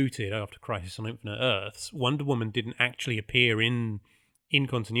rebooted after Crisis on Infinite Earths, Wonder Woman didn't actually appear in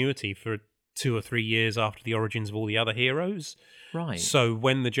continuity for 2 or 3 years after the origins of all the other heroes. Right. So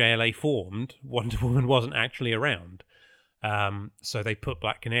when the JLA formed, Wonder Woman wasn't actually around. So they put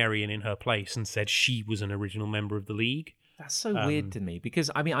Black Canary in her place and said she was an original member of the League. That's so weird to me, because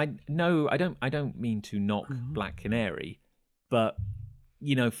I mean, I don't mean to knock Black Canary, but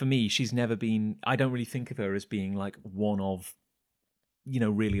for me, she's never been. I don't really think of her as being like one of,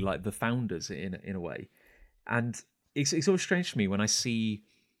 really like the founders in a way, and it's always strange to me when I see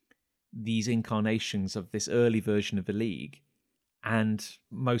these incarnations of this early version of the League, and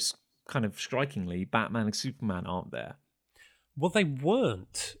most kind of strikingly, Batman and Superman aren't there. Well, they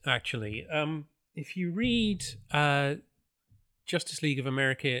weren't actually. If you read Justice League of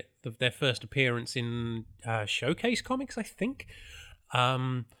America, their first appearance in Showcase Comics, I think.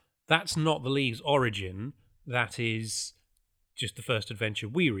 That's not the League's origin. That is just the first adventure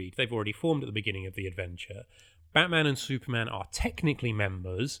we read. They've already formed at the beginning of the adventure. Batman and Superman are technically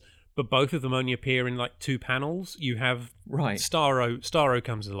members, but both of them only appear in like 2 panels. You have Starro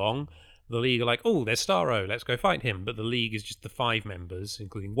comes along. The League are like, oh, there's Starro, let's go fight him. But the League is just the 5 members,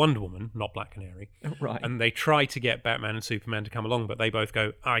 including Wonder Woman, not Black Canary. Right. And they try to get Batman and Superman to come along, but they both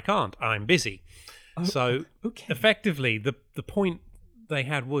go, I can't, I'm busy. So effectively, the point they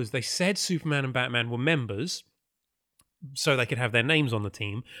had was they said Superman and Batman were members so they could have their names on the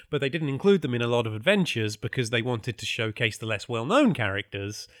team, but they didn't include them in a lot of adventures because they wanted to showcase the less well-known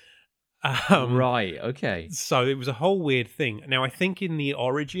characters. Right, okay. So it was a whole weird thing. Now, I think in the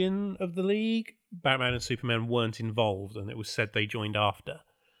origin of the League, Batman and Superman weren't involved, and it was said they joined after.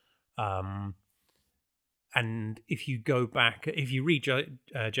 And if you go back, if you read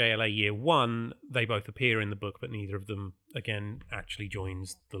JLA Year 1, they both appear in the book, but neither of them, again, actually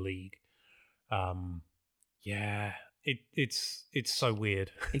joins the League. Yeah, it's so weird.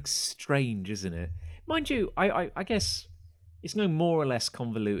 It's strange, isn't it? Mind you, I guess it's no more or less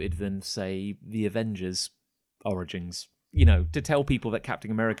convoluted than, say, the Avengers origins. To tell people that Captain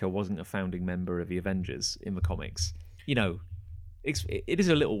America wasn't a founding member of the Avengers in the comics. It is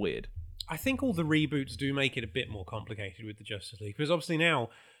a little weird. I think all the reboots do make it a bit more complicated with the Justice League, because obviously now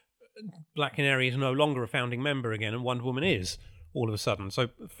Black Canary is no longer a founding member again, and Wonder Woman is, all of a sudden. So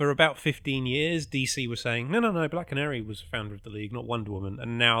for about 15 years, DC was saying, no, Black Canary was founder of the League, not Wonder Woman,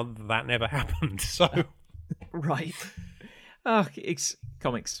 and now that never happened. So right. It's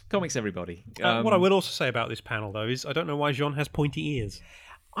comics, everybody. What I will also say about this panel, though, is I don't know why Jean has pointy ears.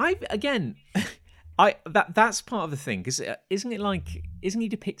 That's part of the thing, because isn't he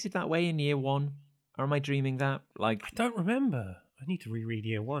depicted that way in Year 1? Or am I dreaming that? I don't remember. I need to reread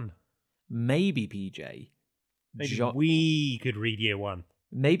Year 1. Maybe PJ. Maybe we could read Year 1.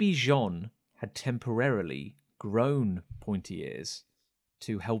 Maybe Jean had temporarily grown pointy ears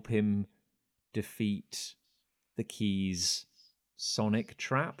to help him defeat the Key's sonic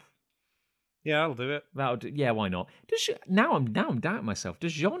trap. Yeah, I'll do it. That'll do. Yeah, why not? Now I'm doubting myself.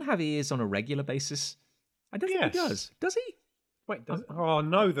 Does Jean have ears on a regular basis? I don't think he does. Does he? Wait, oh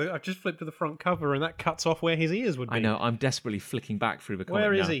no! I just flipped to the front cover, and that cuts off where his ears would be. I know. I'm desperately flicking back through the comic.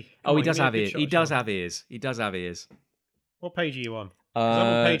 Where is now. he? He does have ears. He does have ears. He does have ears. What page are you on? 'Cause I'm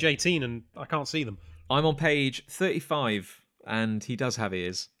on page 18, and I can't see them. I'm on page 35, and he does have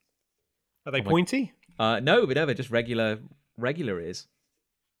ears. Are they pointy? No, but they're just regular ears.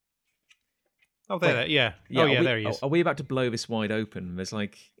 Oh, there. Yeah. Oh, yeah. There he is. Are we about to blow this wide open? There's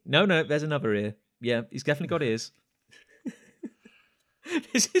like, no. There's another ear. Yeah, he's definitely got ears.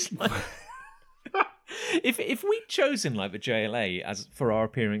 This is like, if we'd chosen like the JLA as for our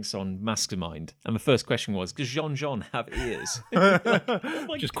appearance on Mastermind, and the first question was, does Jean have ears?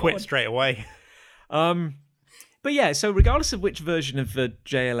 Just quit straight away. But yeah, so regardless of which version of the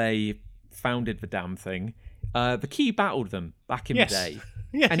JLA founded the damn thing, the Key battled them back in the day.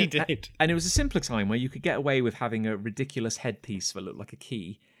 Yes, and he did. And it was a simpler time where you could get away with having a ridiculous headpiece that looked like a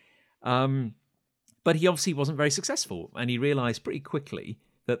key. But he obviously wasn't very successful, and he realised pretty quickly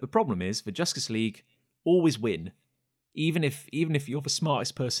that the problem is the Justice League always win. Even if you're the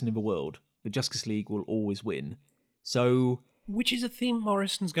smartest person in the world, the Justice League will always win. So, which is a theme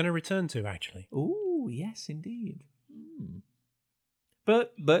Morrison's going to return to, actually. Oh, yes, indeed.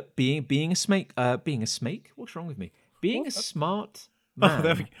 But being a snake, what's wrong with me? Being a smart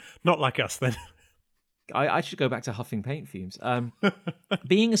man. Not like us then. I should go back to huffing paint fumes.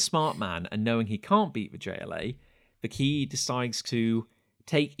 Being a smart man and knowing he can't beat the JLA, the Key decides to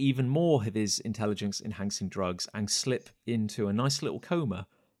take even more of his intelligence-enhancing drugs and slip into a nice little coma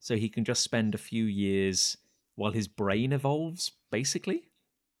so he can just spend a few years while his brain evolves, basically.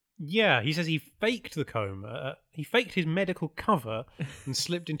 Yeah, he says he faked the coma. He faked his medical cover and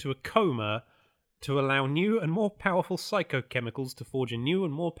slipped into a coma to allow new and more powerful psychochemicals to forge a new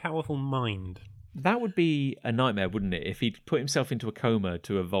and more powerful mind. That would be a nightmare, wouldn't it, if he'd put himself into a coma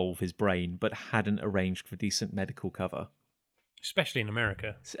to evolve his brain, but hadn't arranged for decent medical cover. Especially in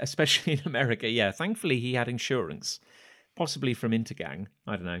America. Especially in America, yeah. Thankfully, he had insurance, possibly from Intergang.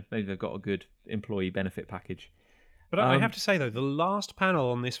 I don't know. Maybe they've got a good employee benefit package. But I have to say, though, the last panel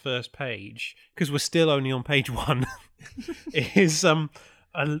on this first page, because we're still only on page 1, is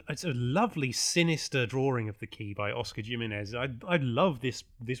it's a lovely, sinister drawing of the Key by Oscar Jimenez. I love this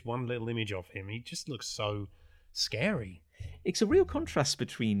one little image of him. He just looks so scary. It's a real contrast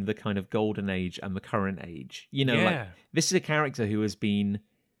between the kind of golden age and the current age. You know, like, this is a character who has been,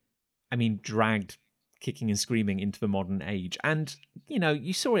 dragged kicking and screaming into the modern age. And, you know,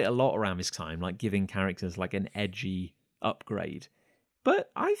 you saw it a lot around this time, like giving characters like an edgy upgrade.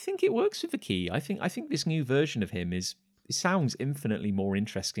 But I think it works with the Key. I think this new version of him it sounds infinitely more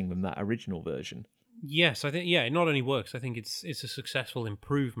interesting than that original version. Yes, I think it not only works, I think it's a successful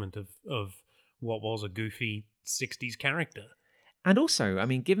improvement of what was a goofy 60s character. And also,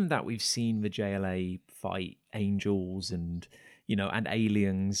 given that we've seen the JLA fight angels and, and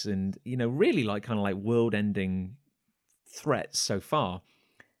aliens and, really kind of world-ending threats so far,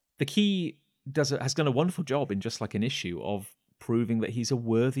 the Key has done a wonderful job in just like an issue of proving that he's a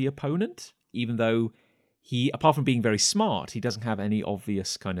worthy opponent, even though he, apart from being very smart, he doesn't have any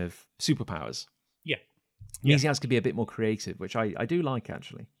obvious kind of superpowers. Yeah. He has to be a bit more creative, which I do like,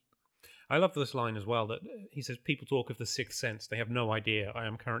 actually. I love this line as well, that he says, people talk of the sixth sense. They have no idea. I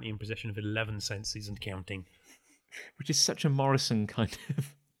am currently in possession of 11 senses and counting. Which is such a Morrison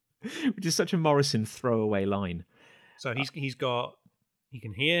throwaway line. So he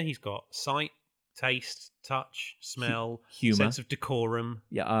can hear, he's got sight, taste, touch, smell, humor, sense of decorum.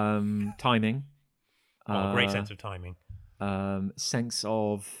 Yeah, timing. Great sense of timing. Sense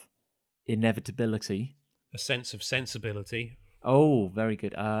of inevitability. A sense of sensibility. Oh, very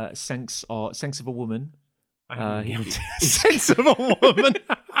good. Sense of a woman. Sense of a woman.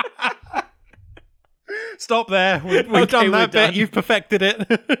 Stop there. We've done that bit. You've perfected it.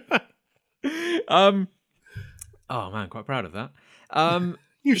 Oh man, quite proud of that.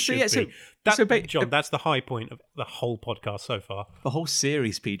 You should be. John, that's the high point of the whole podcast so far. The whole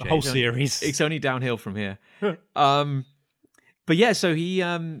series, PJ. The whole series. It's only downhill from here. But yeah, so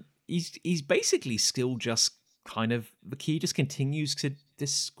he's basically still just kind of, the Key just continues to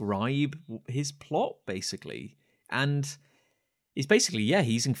describe his plot, basically. And it's basically,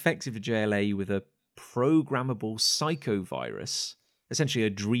 he's infected the JLA with a programmable psychovirus, essentially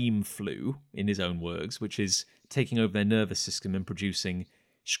a dream flu, in his own words, which is taking over their nervous system and producing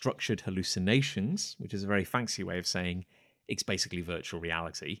structured hallucinations, which is a very fancy way of saying it's basically virtual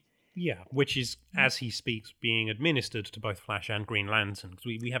reality. Yeah, which is, as he speaks, being administered to both Flash and Green Lantern, because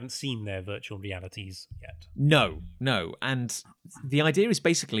we haven't seen their virtual realities yet. No. And the idea is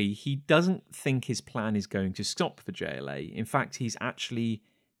basically he doesn't think his plan is going to stop the JLA. In fact, he's actually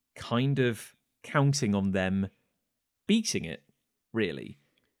kind of counting on them beating it, really.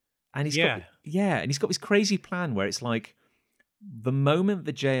 And he's got this crazy plan where it's like the moment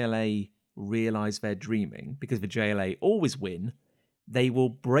the JLA realize they're dreaming, because the JLA always win, they will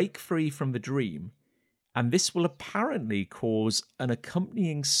break free from the dream, and this will apparently cause an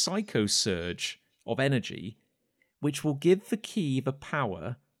accompanying psycho surge of energy, which will give the Key the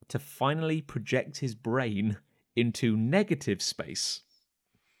power to finally project his brain into negative space,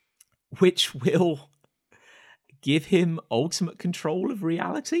 which will give him ultimate control of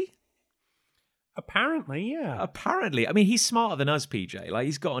reality. Apparently, yeah. Apparently. I mean, he's smarter than us, PJ. Like,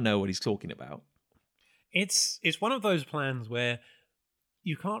 he's got to know what he's talking about. It's one of those plans where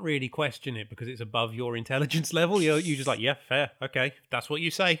you can't really question it because it's above your intelligence level. You're just like, yeah, fair, okay, that's what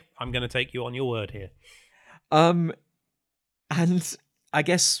you say. I'm going to take you on your word here. And I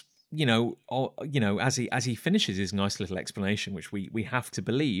guess as he finishes his nice little explanation, which we have to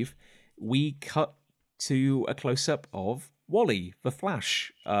believe, we cut to a close up of Wally the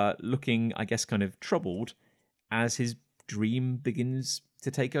Flash, looking, I guess, kind of troubled as his dream begins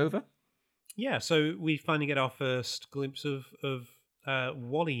to take over. Yeah, so we finally get our first glimpse of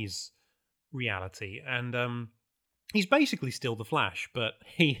Wally's reality, and he's basically still the Flash, but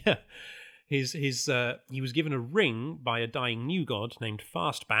he was given a ring by a dying new god named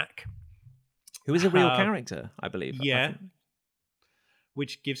Fastback, who is a real character, I believe. Yeah,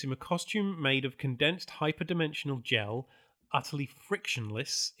 which gives him a costume made of condensed hyperdimensional gel, utterly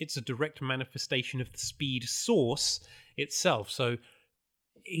frictionless. It's a direct manifestation of the speed source itself. So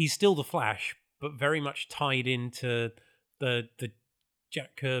he's still the Flash, but very much tied into the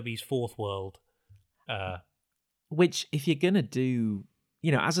Jack Kirby's Fourth World. Which, if you're going to do,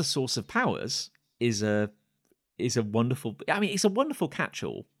 as a source of powers, is a wonderful... I mean, it's a wonderful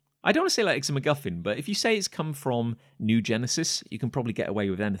catch-all. I don't want to say like it's a MacGuffin, but if you say it's come from New Genesis, you can probably get away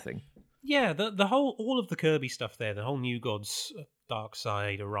with anything. Yeah, all of the Kirby stuff there, the whole New Gods,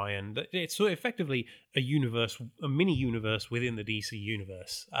 Darkseid, Orion, it's sort of effectively a mini universe within the DC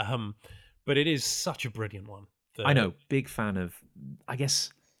universe. But it is such a brilliant one. I know, big fan of, I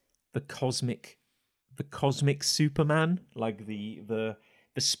guess, the cosmic Superman, like the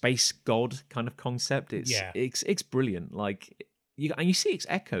space god kind of concept. It's brilliant. Like you see its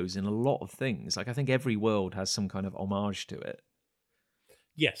echoes in a lot of things. Like I think every world has some kind of homage to it.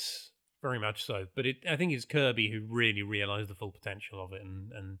 Yes, very much so. But I think it's Kirby who really realised the full potential of it,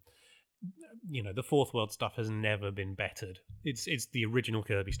 and the Fourth World stuff has never been bettered. It's the original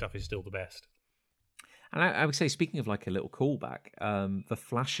Kirby stuff is still the best. And I would say, speaking of like a little callback, the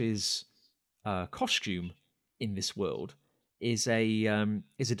Flash's costume in this world is a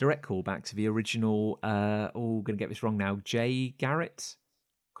direct callback to the original. Going to get this wrong now. Jay Garrick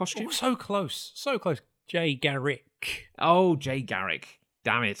costume. Oh, so close. Jay Garrick. Oh, Jay Garrick.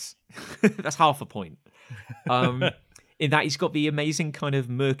 Damn it, that's half a point. In that he's got the amazing kind of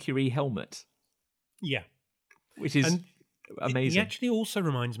Mercury helmet. Yeah, which is amazing. He actually also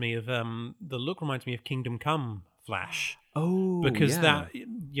reminds me of the look reminds me of Kingdom Come Flash. Oh, because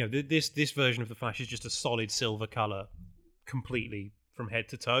yeah. This version of the Flash is just a solid silver color, completely from head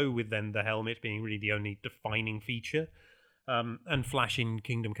to toe, with then the helmet being really the only defining feature. And Flash in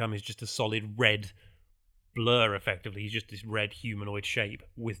Kingdom Come is just a solid red blur. Effectively, he's just this red humanoid shape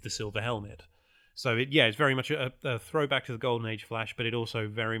with the silver helmet. So it's very much a throwback to the Golden Age Flash, but it also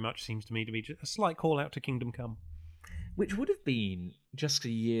very much seems to me to be just a slight call out to Kingdom Come. Which would have been just a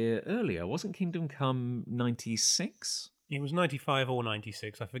year earlier. Wasn't Kingdom Come 96? It was 95 or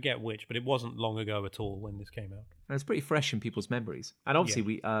 96, I forget which, but it wasn't long ago at all when this came out. And it's pretty fresh in people's memories. And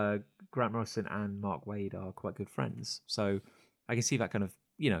obviously, Grant Morrison and Mark Waid are quite good friends. So I can see that kind of,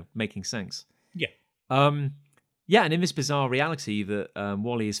 making sense. Yeah. Yeah, and in this bizarre reality that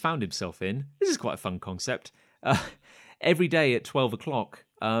Wally has found himself in, this is quite a fun concept. Every day at 12 o'clock,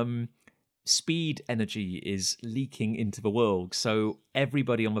 speed energy is leaking into the world. So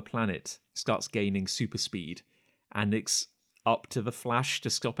everybody on the planet starts gaining super speed. And it's up to the Flash to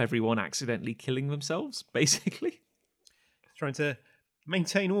stop everyone accidentally killing themselves, basically. Trying to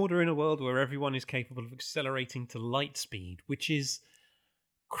maintain order in a world where everyone is capable of accelerating to light speed, which is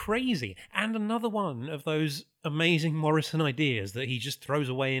crazy. And another one of those amazing Morrison ideas that he just throws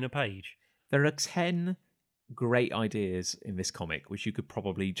away in a page. There are 10 great ideas in this comic, which you could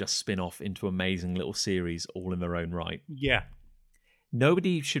probably just spin off into amazing little series all in their own right. Yeah.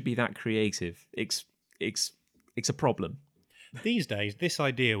 Nobody should be that creative. It's a problem. These days, this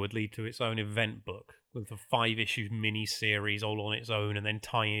idea would lead to its own event book with a 5-issue mini-series all on its own, and then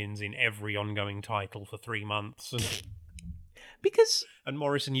tie-ins in every ongoing title for 3 months. Because And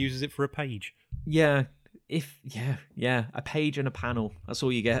Morrison uses it for a page. yeah, a page and a panel. That's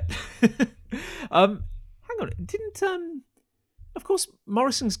all you get. Hang on, didn't of course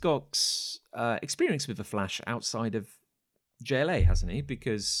Morrison's got experience with the Flash outside of JLA, hasn't he?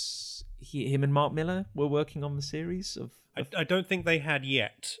 Because him and Mark Miller were working on the series of. I don't think they had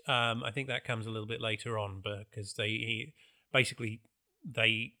yet. I think that comes a little bit later on, because they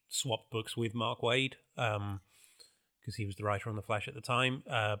swapped books with Mark Waid, because he was the writer on the Flash at the time.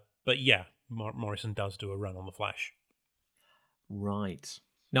 But yeah, Morrison does do a run on the Flash. Right.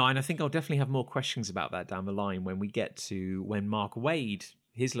 No, and I think I'll definitely have more questions about that down the line when we get to when Mark Waid,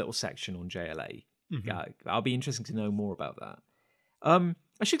 his little section on JLA. Mm-hmm. I'll be interested to know more about that.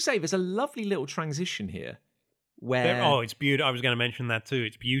 I should say there's a lovely little transition here where it's beautiful. I was going to mention that too.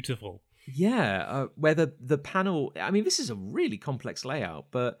 It's beautiful. Yeah, where the panel. I mean, this is a really complex layout,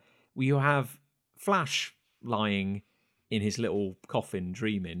 but you have Flash lying in his little coffin,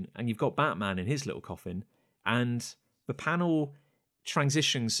 dreaming, and you've got Batman in his little coffin, and the panel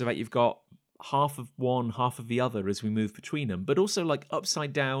transitions so that you've got half of one, half of the other as we move between them, but also like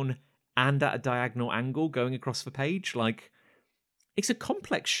upside down and at a diagonal angle going across the page. Like, it's a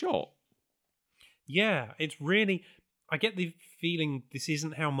complex shot. Yeah, it's really... I get the feeling this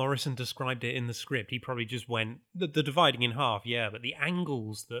isn't how Morrison described it in the script. He probably just went... The dividing in half, yeah, but the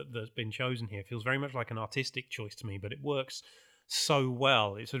angles that's been chosen here feels very much like an artistic choice to me, but it works so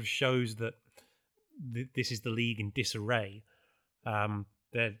well. It sort of shows that this is the League in disarray.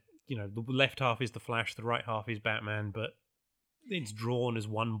 The left half is the Flash, the right half is Batman, but it's drawn as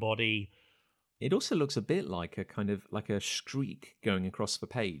one body. It also looks a bit like a kind of like a streak going across the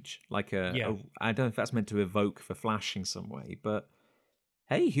page. I don't know if that's meant to evoke the Flash in some way, but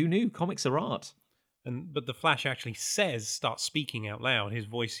hey, who knew? Comics are art. But the Flash actually starts speaking out loud. His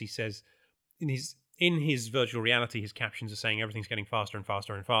voice, he says, in his virtual reality, his captions are saying everything's getting faster and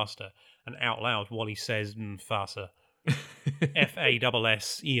faster and faster. And out loud, Wally says, faster.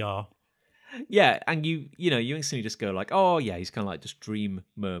 FASSER. Yeah, and you instantly just go like, oh yeah, he's kind of like just dream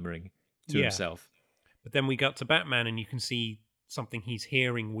murmuring to himself. But then we got to Batman, and you can see something he's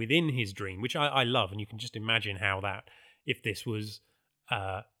hearing within his dream, which I love. And you can just imagine how that, if this was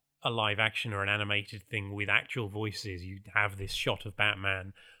a live action or an animated thing with actual voices, you'd have this shot of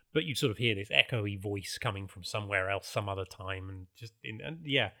Batman, but you'd sort of hear this echoey voice coming from somewhere else some other time.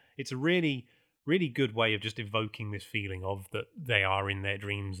 It's a really, really good way of just evoking this feeling of that they are in their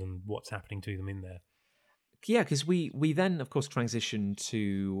dreams and what's happening to them in there. Yeah, because we then, of course, transition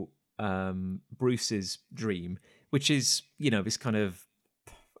to Bruce's dream, which is, this kind of,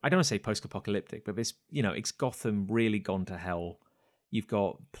 I don't want to say post-apocalyptic, but this, it's Gotham really gone to hell. You've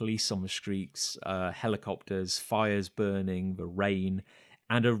got police on the streets, helicopters, fires burning, the rain,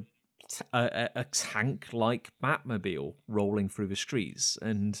 and a tank-like Batmobile rolling through the streets.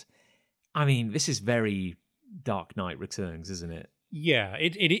 And, I mean, this is very Dark Knight Returns, isn't it? Yeah,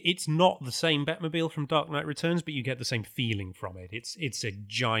 it's not the same Batmobile from Dark Knight Returns, but you get the same feeling from it. It's a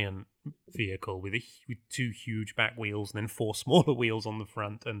giant vehicle with two huge back wheels and then 4 smaller wheels on the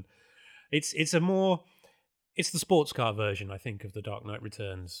front, and it's the sports car version, I think, of the Dark Knight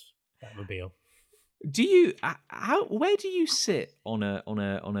Returns Batmobile. Do you where do you sit on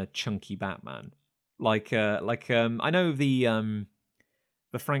a chunky Batman? I know the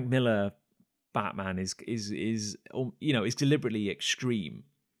Frank Miller Batman is deliberately extreme,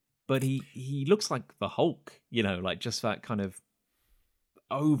 but he looks like the Hulk, like just that kind of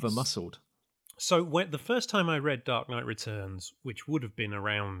over muscled. So the first time I read Dark Knight Returns, which would have been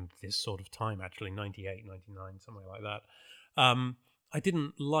around this sort of time, actually 98, 99, something like that, I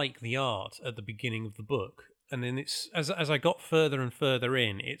didn't like the art at the beginning of the book, and then it's as I got further and further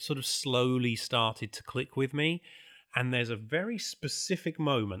in, it sort of slowly started to click with me. And there's a very specific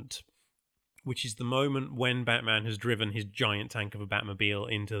moment, which is the moment when Batman has driven his giant tank of a Batmobile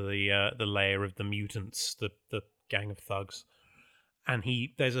into the lair of the mutants, the gang of thugs. And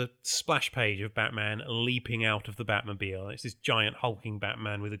there's a splash page of Batman leaping out of the Batmobile. It's this giant hulking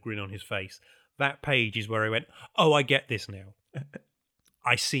Batman with a grin on his face. That page is where I went, oh, I get this now.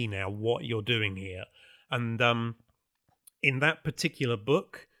 I see now what you're doing here. And in that particular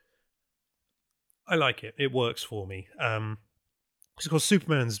book, I like it. It works for me. Because, of course,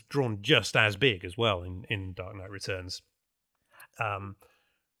 Superman's drawn just as big as well in Dark Knight Returns.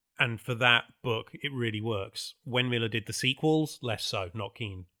 And for that book, it really works. When Miller did the sequels, less so. Not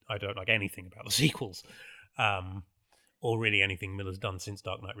keen. I don't like anything about the sequels. Or really anything Miller's done since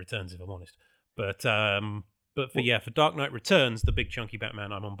Dark Knight Returns, if I'm honest. But But for Dark Knight Returns, the big chunky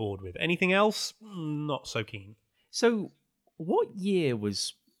Batman, I'm on board with. Anything else, not so keen. So, what year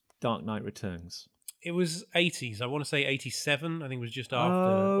was Dark Knight Returns? It was 80s. I want to say 87. I think it was just after,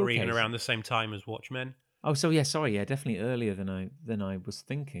 Oh, or even okay. around the same time as Watchmen. Oh, so yeah, sorry, yeah, definitely earlier than I was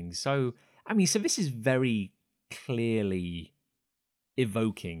thinking. So, I mean, so this is very clearly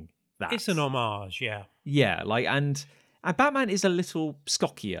evoking that. It's an homage, yeah. Yeah, like, and Batman is a little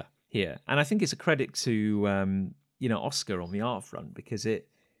stockier here, and I think it's a credit to Oscar on the art front because he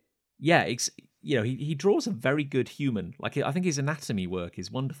draws a very good human. Like, I think his anatomy work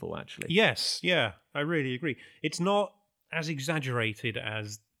is wonderful, actually. Yes, yeah, I really agree. It's not as exaggerated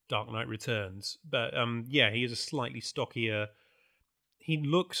as Dark Knight Returns, but he is a slightly stockier.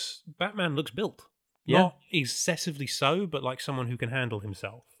 Batman looks built. Yeah. Not excessively so, but like someone who can handle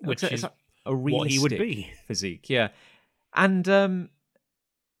himself, which is a realistic what he would be. Physique, yeah. And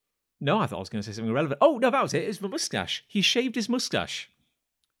no, I thought I was going to say something irrelevant. Oh no, that was it. It's the mustache. He shaved his mustache.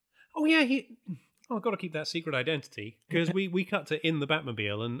 Oh yeah, I've got to keep that secret identity because we cut to in the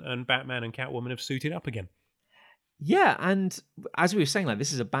Batmobile and Batman and Catwoman have suited up again. Yeah, and as we were saying, like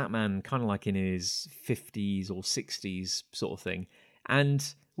this is a Batman kind of like in his 50s or 60s sort of thing. And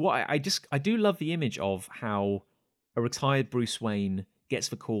what I do love the image of how a retired Bruce Wayne gets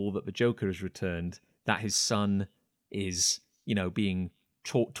the call that the Joker has returned, that his son is, being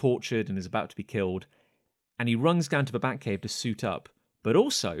tortured and is about to be killed, and he runs down to the Batcave to suit up, but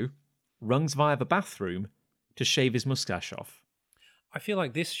also runs via the bathroom to shave his mustache off. I feel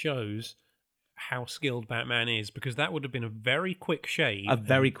like this shows how skilled Batman is because that would have been a very quick shave.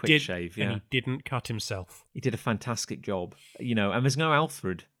 Shave, yeah. And he didn't cut himself. He did a fantastic job, and there's no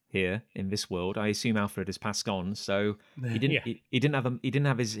Alfred here in this world. I assume Alfred has passed on, so he didn't. Yeah. He didn't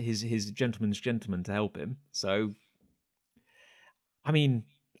have his gentleman's gentleman to help him. So, I mean,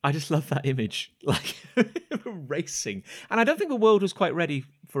 I just love that image, like racing. And I don't think the world was quite ready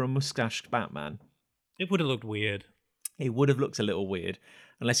for a mustached Batman. It would have looked weird. It would have looked a little weird,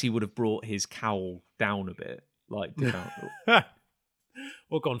 unless he would have brought his cowl down a bit, like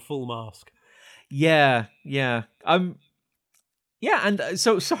or gone full mask. Yeah. Yeah, and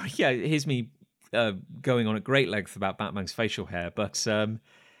so sorry. Yeah, here's me going on at great length about Batman's facial hair, but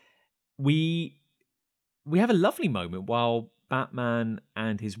we have a lovely moment while Batman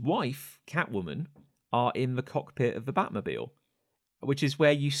and his wife, Catwoman, are in the cockpit of the Batmobile, which is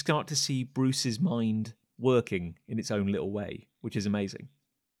where you start to see Bruce's mind working in its own little way, which is amazing.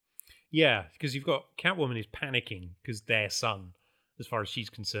 Yeah, because you've got Catwoman is panicking because their son, as far as she's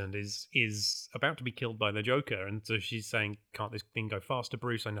concerned, is about to be killed by the Joker, and so she's saying, "Can't this thing go faster,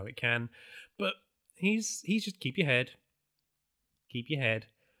 Bruce? I know it can," but he's just keep your head.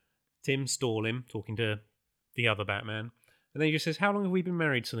 Tim stall him, talking to the other Batman. And then he just says, "How long have we been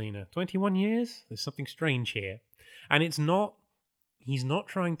married, Selina? 21 years? There's something strange here." And he's not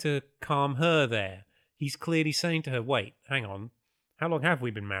trying to calm her there. He's clearly saying to her, "Wait, hang on. How long have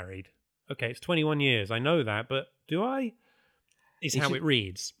we been married? Okay, it's 21 years. I know that, but do I?" Is how it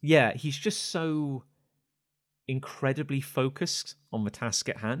reads. Yeah, he's just so incredibly focused on the task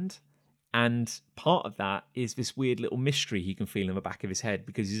at hand. And part of that is this weird little mystery he can feel in the back of his head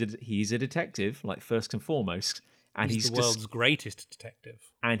because he's a detective, like first and foremost. And he's the world's greatest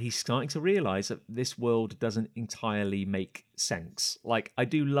detective. And he's starting to realise that this world doesn't entirely make sense. Like, I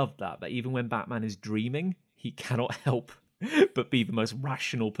do love that even when Batman is dreaming, he cannot help but be the most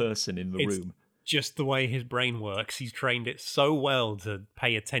rational person in the room. Just the way his brain works. He's trained it so well to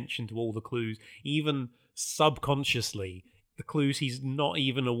pay attention to all the clues, even subconsciously. The clues he's not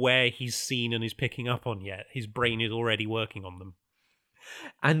even aware he's seen and is picking up on yet. His brain is already working on them.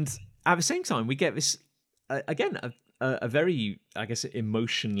 And at the same time, we get this... again, a very, I guess,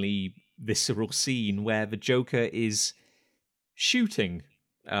 emotionally visceral scene where the Joker is shooting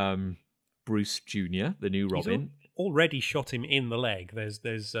Bruce Jr., the new Robin. He's already shot him in the leg.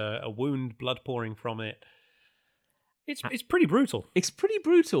 There's a wound, blood pouring from it. It's pretty brutal. It's pretty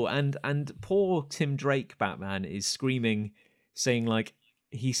brutal, and poor Tim Drake Batman is screaming, saying like,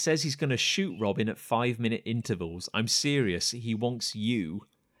 he says he's going to shoot Robin at 5-minute intervals. I'm serious. He wants you.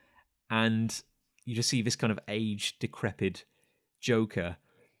 And you just see this kind of aged, decrepit Joker,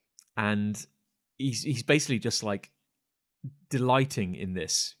 and he's basically just like delighting in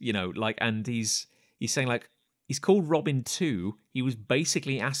this, and he's saying like he's called Robin 2. He was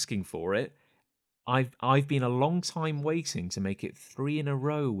basically asking for it. I've been a long time waiting to make it 3 in a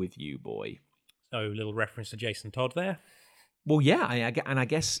row with you, boy. So a little reference to Jason Todd there. Well, yeah, and I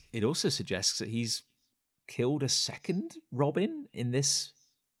guess it also suggests that he's killed a second Robin in this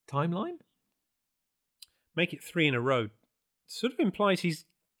timeline. Make it 3 in a row sort of implies he's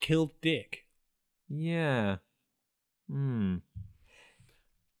killed Dick. Yeah. Hmm.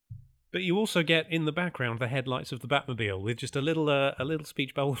 But you also get in the background the headlights of the Batmobile with just a little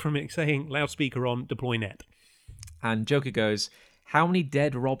speech bubble from it saying loudspeaker on, deploy net. And Joker goes, "How many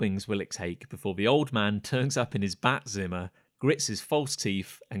dead Robins will it take before the old man turns up in his bat Zimmer, grits his false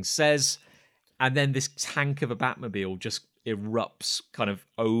teeth, and says," and then this tank of a Batmobile just erupts kind of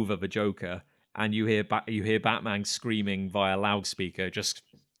over the Joker, and you hear Batman screaming via loudspeaker, just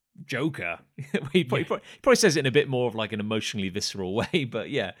Joker. He probably says it in a bit more of like an emotionally visceral way, but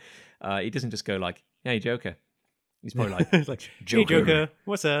yeah, he doesn't just go like, "Hey, Joker." He's probably like, It's like, Joker. Hey, Joker,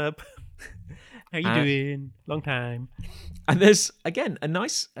 what's up? How you doing? Long time. And there's again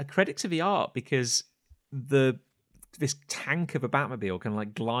a credit to the art because this tank of a Batmobile kind of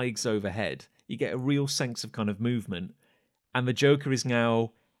like glides overhead. You get a real sense of kind of movement, and the Joker is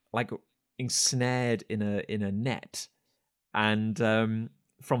now like ensnared in a net, and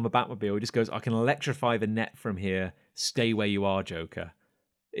from the Batmobile, he just goes, "I can electrify the net from here. Stay where you are, Joker."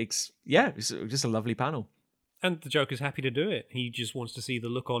 It's just a lovely panel. And the Joker's happy to do it. He just wants to see the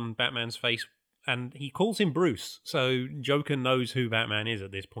look on Batman's face, and he calls him Bruce. So Joker knows who Batman is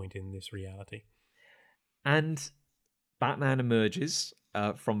at this point in this reality. And Batman emerges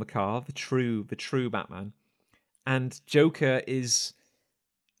from the car, the true Batman, and Joker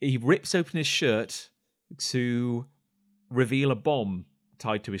he rips open his shirt to reveal a bomb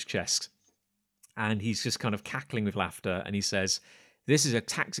tied to his chest, and he's just kind of cackling with laughter, and he says, "This is a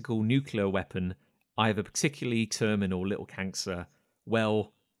tactical nuclear weapon. I have a particularly terminal little cancer.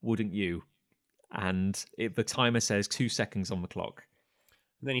 Well, wouldn't you?" And the timer says 2 seconds on the clock.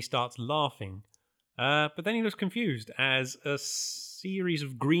 And then he starts laughing. But then he looks confused as a series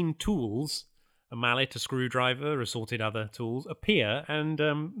of green tools, a mallet, a screwdriver, assorted other tools, appear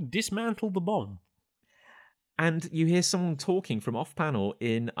and dismantle the bomb. And you hear someone talking from off panel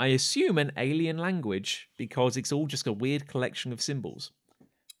in, I assume, an alien language, because it's all just a weird collection of symbols.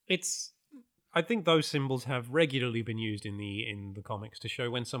 I think those symbols have regularly been used in the comics to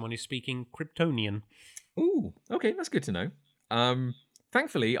show when someone is speaking Kryptonian. Ooh, okay, that's good to know.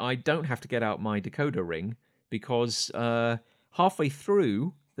 Thankfully, I don't have to get out my decoder ring, because halfway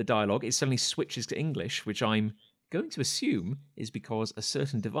through the dialogue, it suddenly switches to English, which I'm going to assume is because a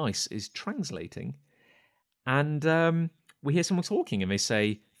certain device is translating. And we hear someone talking, and they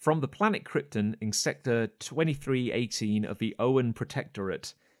say, "From the planet Krypton in Sector 2318 of the Owen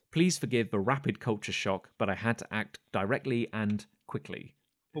Protectorate, please forgive the rapid culture shock, but I had to act directly and quickly."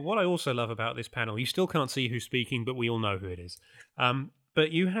 But what I also love about this panel, you still can't see who's speaking, but we all know who it is.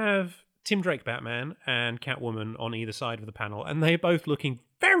 But you have Tim Drake Batman and Catwoman on either side of the panel, and they're both looking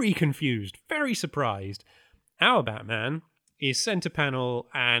very confused, very surprised. Our Batman is center panel,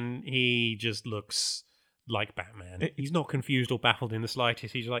 and he just looks like Batman. He's not confused or baffled in the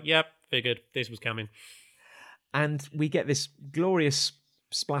slightest. He's like, "Yep, figured this was coming." And we get this glorious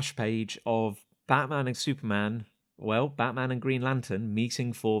splash page of Batman and Superman, Batman and Green Lantern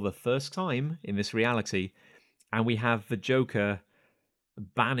meeting for the first time in this reality, and we have the Joker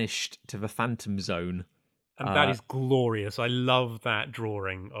banished to the Phantom Zone. And that is glorious. I love that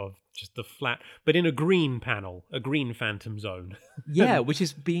drawing of just the flat, but in a green panel, a green Phantom Zone. Yeah, which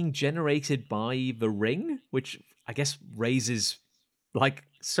is being generated by the Ring, which I guess raises like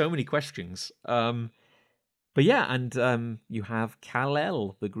so many questions. But yeah, and you have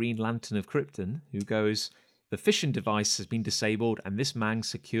Kal-El, the Green Lantern of Krypton, who goes, "The fission device has been disabled and this man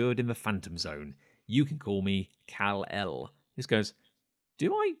secured in the Phantom Zone. You can call me Kal-El." This goes,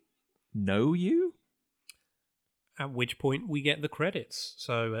 "Do I know you?" At which point we get the credits.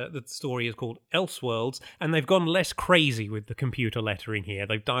 So the story is called Elseworlds, and they've gone less crazy with the computer lettering here.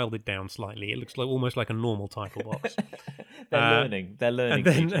 They've dialed it down slightly. It looks like almost like a normal title box. They're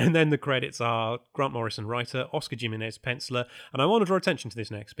learning. And then the credits are Grant Morrison, writer, Oscar Jimenez, penciler, and I want to draw attention to this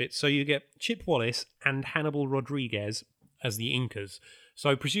next bit. So you get Chip Wallace and Hannibal Rodriguez as the inkers.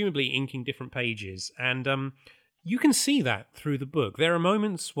 So presumably inking different pages. And you can see that through the book. There are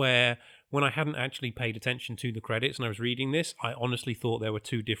moments where, when I hadn't actually paid attention to the credits and I was reading this, I honestly thought there were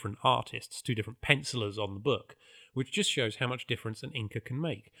two different artists, two different pencilers on the book, which just shows how much difference an inker can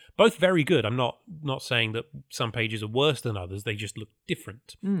make. Both very good. I'm not saying that some pages are worse than others. They just look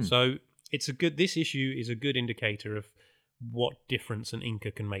different. So this issue is a good indicator of what difference an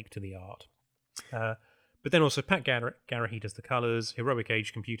inker can make to the art. But then also Pat Garrahy does the colours, Heroic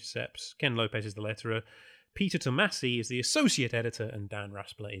Age computer steps, Ken Lopez is the letterer, Peter Tomasi is the associate editor, and Dan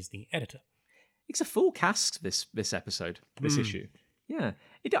Raspler is the editor. It's a full cast, this episode, this issue. Yeah.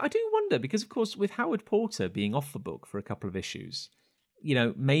 I do wonder, because, of course, with Howard Porter being off the book for a couple of issues,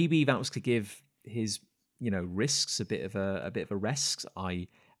 maybe that was to give his, risks a bit of a rest. I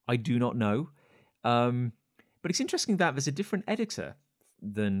do not know. But it's interesting that there's a different editor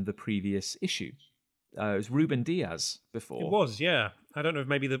than the previous issue. It was Ruben Diaz before. It was, yeah. I don't know if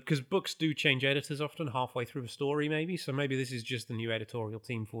maybe because books do change editors often halfway through a story, maybe. So maybe this is just the new editorial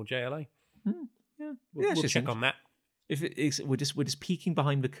team for JLA. Yeah, We'll check on that. If we're just peeking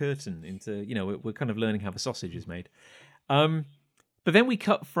behind the curtain into, we're kind of learning how the sausage is made. But then we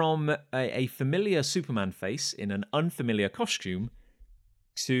cut from a familiar Superman face in an unfamiliar costume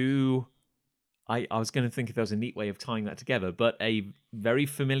to, I was going to think if there was a neat way of tying that together, but a very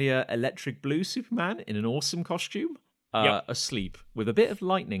familiar electric blue Superman in an awesome costume, asleep with a bit of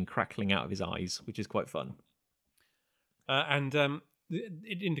lightning crackling out of his eyes, which is quite fun.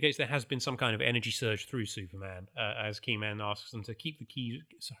 It indicates there has been some kind of energy surge through Superman, as Keyman asks them to keep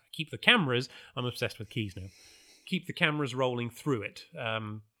the cameras. I'm obsessed with keys now. Keep the cameras rolling through it.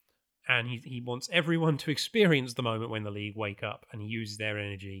 And he wants everyone to experience the moment when the League wake up, and he uses their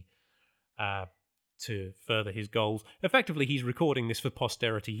energy to further his goals. Effectively, he's recording this for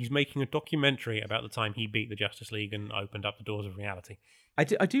posterity. He's making a documentary about the time he beat the Justice League and opened up the doors of reality. I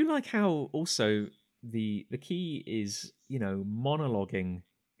do like how also the key is, monologuing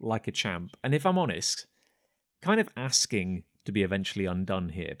like a champ. And if I'm honest, kind of asking to be eventually undone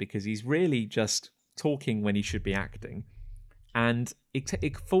here, because he's really just talking when he should be acting. And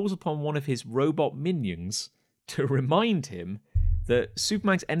it falls upon one of his robot minions to remind him that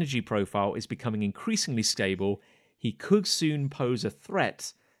Superman's energy profile is becoming increasingly stable. He could soon pose a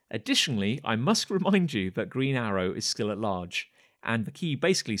threat. Additionally, I must remind you that Green Arrow is still at large. And the key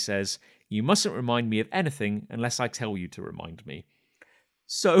basically says, you mustn't remind me of anything unless I tell you to remind me.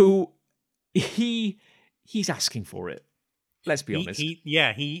 So he's asking for it. Let's be honest.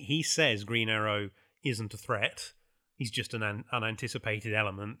 He says Green Arrow isn't a threat. He's just an unanticipated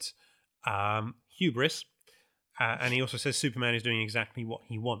element. Hubris. And he also says Superman is doing exactly what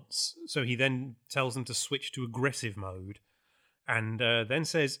he wants. So he then tells them to switch to aggressive mode. And then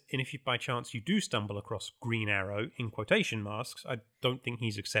says, and if by chance you do stumble across Green Arrow, in quotation marks, I don't think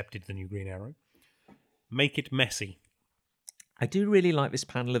he's accepted the new Green Arrow, make it messy. I do really like this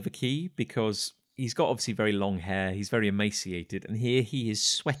panel of the key because he's got obviously very long hair, he's very emaciated, and here he is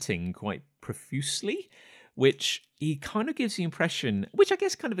sweating quite profusely, which he kind of gives the impression, which I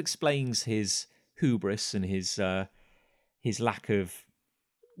guess kind of explains his hubris and his lack of,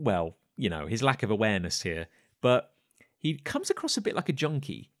 his lack of awareness here. But he comes across a bit like a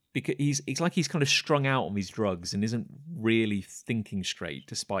junkie because he's like he's kind of strung out on these drugs and isn't really thinking straight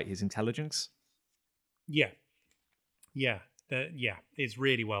despite his intelligence. Yeah, it's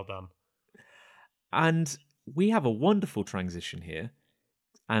really well done. And we have a wonderful transition here.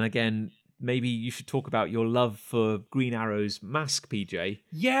 And again, maybe you should talk about your love for Green Arrow's mask, PJ.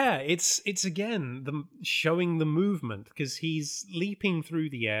 Yeah, it's again showing the movement because he's leaping through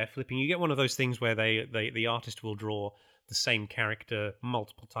the air, flipping. You get one of those things where the artist will draw the same character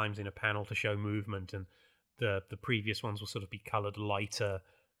multiple times in a panel to show movement, and the previous ones will sort of be coloured lighter,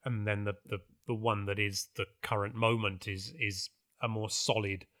 and then the one that is the current moment is a more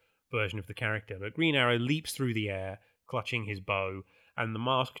solid version of the character. But Green Arrow leaps through the air, clutching his bow, and the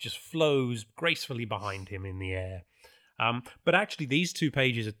mask just flows gracefully behind him in the air. But actually, these two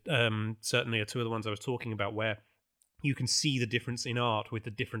pages certainly are two of the ones I was talking about, where you can see the difference in art with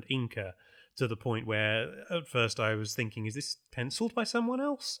the different inker, to the point where at first I was thinking, is this penciled by someone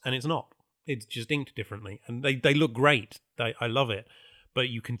else? And it's not. It's just inked differently. And they look great. I love it. But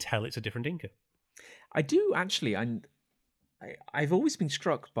you can tell it's a different inker. I do actually. I've always been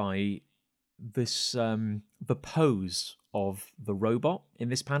struck by this the pose of the robot in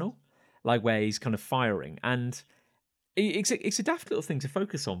this panel, like where he's kind of firing, and it's a daft little thing to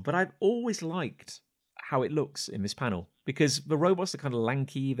focus on, but I've always liked how it looks in this panel because the robots are kind of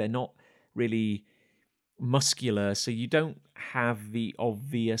lanky, they're not really muscular, so you don't have the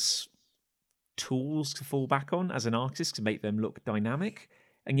obvious tools to fall back on as an artist to make them look dynamic.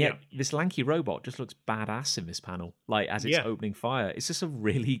 And yet, this lanky robot just looks badass in this panel, like as it's opening fire. It's just a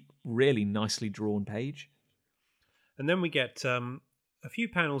really, really nicely drawn page. And then we get a few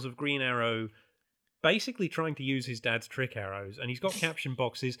panels of Green Arrow basically trying to use his dad's trick arrows. And he's got caption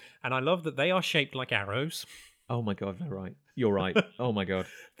boxes, and I love that they are shaped like arrows. Oh my God, they're right. You're right. Oh my God.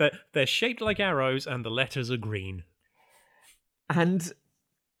 They're shaped like arrows, and the letters are green. And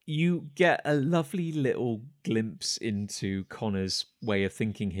you get a lovely little glimpse into Connor's way of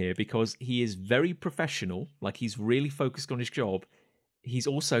thinking here because he is very professional, like he's really focused on his job. He's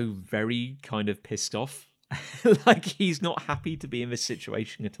also very kind of pissed off, like he's not happy to be in this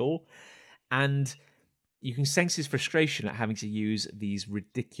situation at all. And you can sense his frustration at having to use these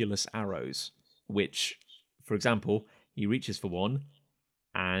ridiculous arrows, which, for example, he reaches for one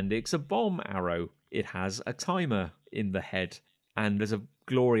and it's a bomb arrow. It has a timer in the head, and there's a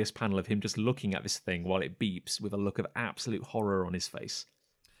glorious panel of him just looking at this thing while it beeps with a look of absolute horror on his face.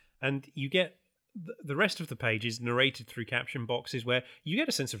 And you get the rest of the page is narrated through caption boxes where you get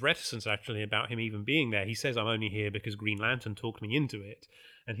a sense of reticence actually about him even being there. He says, I'm only here because Green Lantern talked me into it.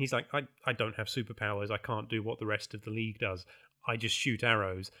 And he's like, I don't have superpowers. I can't do what the rest of the League does. I just shoot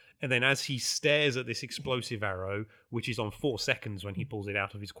arrows. And then as he stares at this explosive arrow, which is on 4 seconds when he pulls it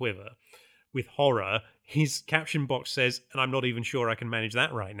out of his quiver, with horror, his caption box says, and I'm not even sure I can manage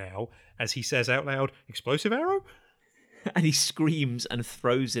that right now, as he says out loud, explosive arrow? And he screams and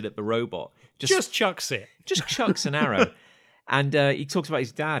throws it at the robot. Just chucks it. Just chucks an arrow. And he talks about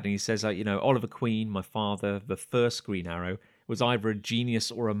his dad, and he says, Oliver Queen, my father, the first Green Arrow, was either a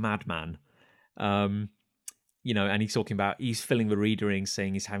genius or a madman. And he's talking about, he's filling the reader in,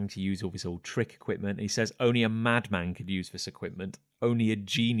 saying he's having to use all this old trick equipment. He says, only a madman could use this equipment. Only a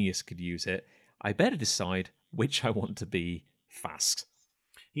genius could use it. I better decide which I want to be fast.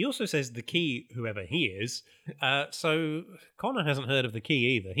 He also says the Key, whoever he is. So Connor hasn't heard of the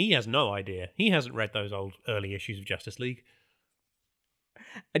Key either. He has no idea. He hasn't read those old early issues of Justice League.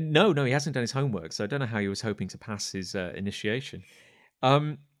 No, he hasn't done his homework, so I don't know how he was hoping to pass his initiation.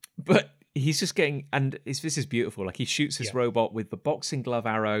 But he's just getting, and this is beautiful. Like, he shoots his robot with the boxing glove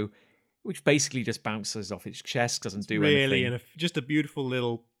arrow, which basically just bounces off its chest, doesn't do anything. Really, just a beautiful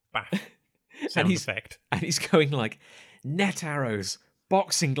little baff sound effect. And he's going like, net arrows,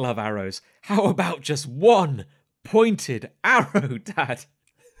 boxing glove arrows. How about just one pointed arrow, Dad?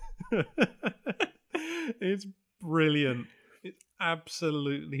 It's brilliant. It's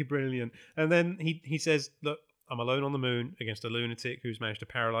absolutely brilliant. And then he says, look, I'm alone on the moon against a lunatic who's managed to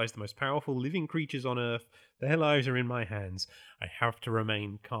paralyze the most powerful living creatures on Earth. Their lives are in my hands. I have to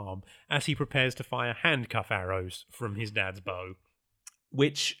remain calm as he prepares to fire handcuff arrows from his dad's bow.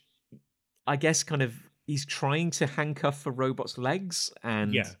 Which, I guess, kind of, he's trying to handcuff a robot's legs,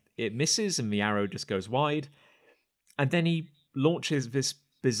 and it misses, and the arrow just goes wide. And then he launches this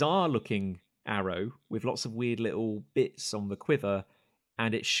bizarre-looking arrow with lots of weird little bits on the quiver,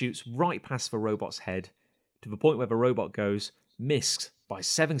 and it shoots right past the robot's head to the point where the robot goes, missed by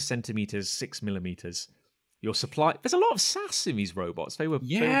 7 centimeters, 6 millimeters. Your supply... There's a lot of sass in these robots. They were...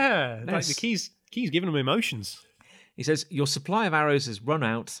 like the Key's giving them emotions. He says, your supply of arrows has run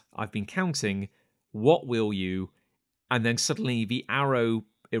out. I've been counting. What will you? And then suddenly the arrow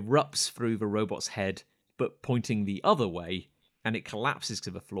erupts through the robot's head, but pointing the other way, and it collapses to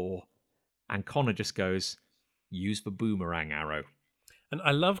the floor. And Connor just goes, use the boomerang arrow. And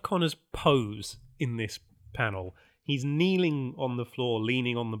I love Connor's pose in this panel. He's kneeling on the floor,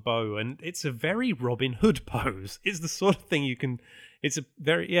 leaning on the bow, and it's a very Robin Hood pose. It's the sort of thing you can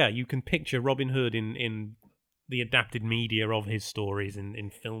picture Robin Hood in the adapted media of his stories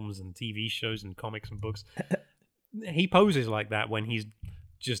in films and TV shows and comics and books. He poses like that when he's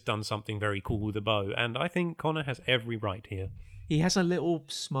just done something very cool with a bow, and I think Connor has every right here. He has a little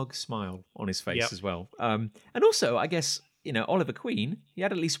smug smile on his face as well. And also, I guess, Oliver Queen, he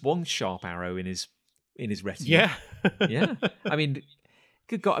had at least one sharp arrow in his retinue. Yeah. Yeah. I mean,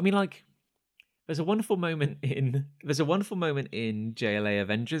 good God. I mean, like, there's a wonderful moment in JLA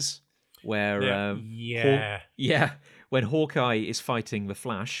Avengers where when Hawkeye is fighting the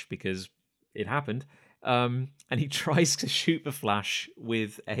Flash, because it happened, and he tries to shoot the Flash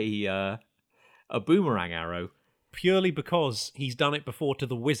with a boomerang arrow. Purely because he's done it before to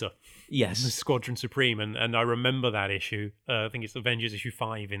the Wizard. Yes. The Squadron Supreme, and I remember that issue. I think it's Avengers issue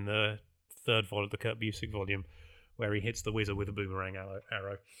 5 in the third volume, the Kurt Busiek volume, where he hits the Wizard with a boomerang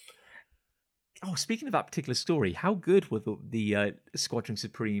arrow. Oh, speaking of that particular story, how good were the Squadron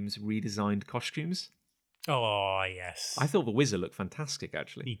Supreme's redesigned costumes? Oh, yes. I thought the Wizard looked fantastic,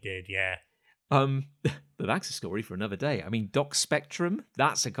 actually. He did, yeah. But that's a story for another day. I mean, Doc Spectrum,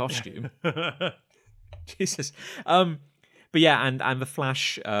 that's a costume. Jesus. But yeah, and the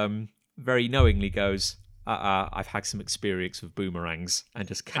Flash very knowingly goes, I've had some experience with boomerangs, and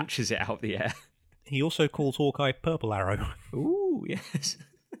just catches it out the air. He also calls Hawkeye Purple Arrow. Ooh, yes.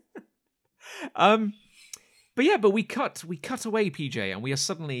 But we cut away, PJ, and we are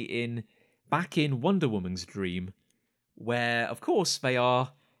suddenly back in Wonder Woman's dream, where, of course, they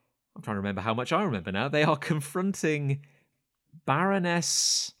are, I'm trying to remember how much I remember now, they are confronting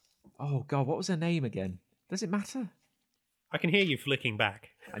Baroness... Oh, God, what was her name again? Does it matter? I can hear you flicking back.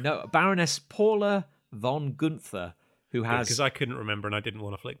 I know, Baroness Paula von Gunther, who has... Because I couldn't remember and I didn't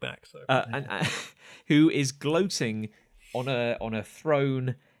want to flick back. So, who is gloating on a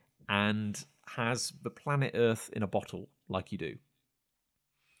throne and has the planet Earth in a bottle, like you do.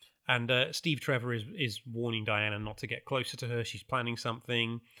 And Steve Trevor is warning Diana not to get closer to her. She's planning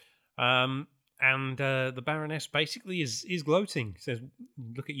something. And the Baroness basically is gloating. Says,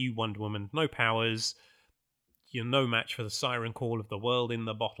 "Look at you, Wonder Woman. No powers. You're no match for the siren call of the world in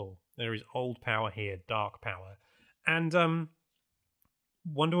the bottle. There is old power here, dark power." And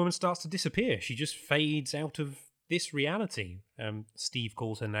Wonder Woman starts to disappear. She just fades out of this reality. Steve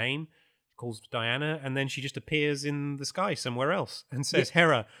calls her name, calls Diana, and then she just appears in the sky somewhere else and says,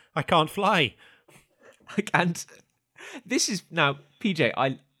 "Hera, I can't fly." And this is now, PJ,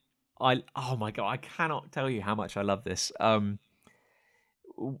 I oh my god, I cannot tell you how much I love this.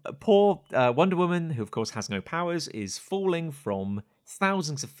 Poor Wonder Woman, who of course has no powers, is falling from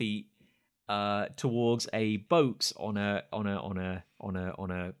thousands of feet towards a boat on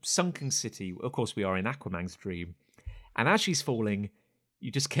a sunken city. Of course, we are in Aquaman's dream, and as she's falling, you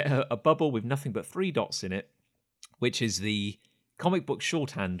just get a bubble with nothing but 3 dots in it, which is the comic book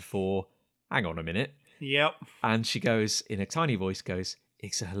shorthand for "hang on a minute." Yep. And she goes, in a tiny voice, goes,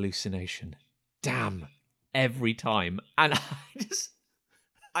 "It's a hallucination." Damn. Every time. And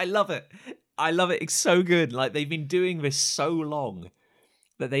I love it. I love it. It's so good. Like, they've been doing this so long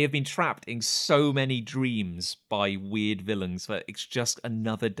that they have been trapped in so many dreams by weird villains that it's just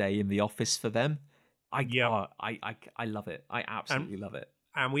another day in the office for them. I love it. I absolutely love it.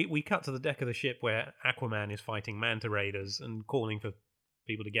 And we cut to the deck of the ship where Aquaman is fighting manta raiders and calling for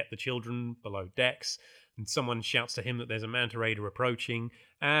people to get the children below decks. And someone shouts to him that there's a manta raider approaching.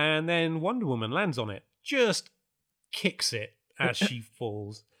 And then Wonder Woman lands on it. Just kicks it as she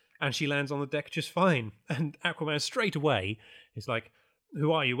falls. And she lands on the deck just fine. And Aquaman straight away is like,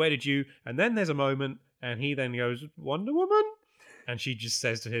 "Who are you? Where did you..." And then there's a moment and he then goes, "Wonder Woman?" And she just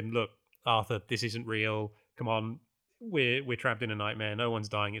says to him, "Look, Arthur, this isn't real. Come on. We're trapped in a nightmare. No one's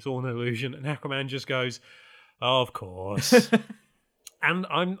dying. It's all an illusion." And Aquaman just goes, "Of course." And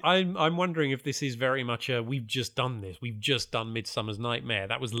I'm wondering if this is very much a, we've just done this. We've just done Midsummer's Nightmare.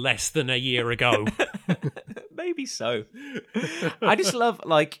 That was less than a year ago. Maybe so. I just love,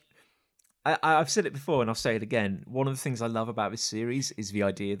 like, I've said it before and I'll say it again. One of the things I love about this series is the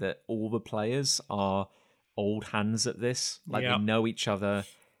idea that all the players are old hands at this. Like, they know each other.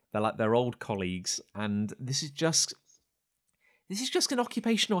 They're like their old colleagues. And this is just an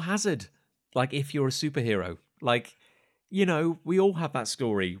occupational hazard. Like, if you're a superhero, like, you know, we all have that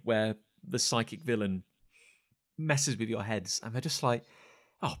story where the psychic villain messes with your heads and they're just like,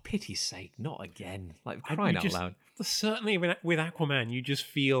 "Oh, pity's sake, not again." Like, crying out loud. Certainly with Aquaman, you just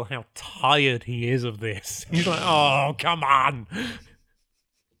feel how tired he is of this. He's like, "Oh, come on."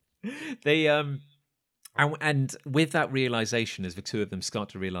 They, and with that realization, as the two of them start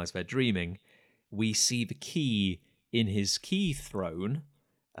to realize they're dreaming, we see the key in his key throne,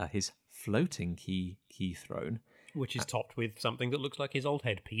 his floating key throne. Which is topped with something that looks like his old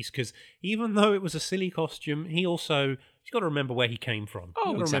headpiece, because even though it was a silly costume, you've got to remember where he came from.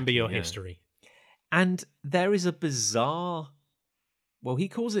 Oh, you've got to remember your history. And there is a bizarre, well, he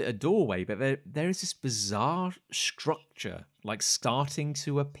calls it a doorway, but there is this bizarre structure, like, starting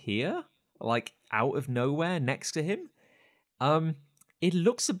to appear, like, out of nowhere next to him. It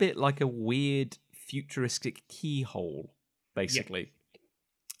looks a bit like a weird futuristic keyhole, basically.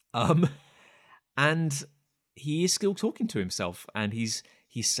 Yep. And he is still talking to himself, and he's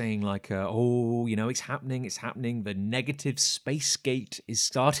saying, like, "Oh, you know, it's happening. The negative space gate is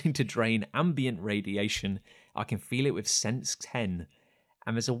starting to drain ambient radiation. I can feel it with Sense 10.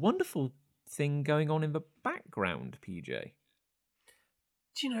 And there's a wonderful thing going on in the background, PJ.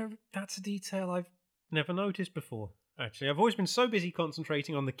 Do you know, that's a detail I've never noticed before, actually. I've always been so busy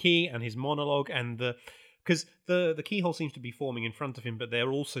concentrating on the key and his monologue and because the keyhole seems to be forming in front of him, but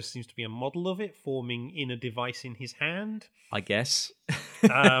there also seems to be a model of it forming in a device in his hand. I guess.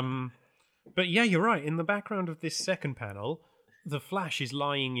 But yeah, you're right. In the background of this second panel, the Flash is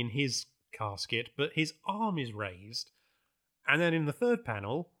lying in his casket, but his arm is raised. And then in the third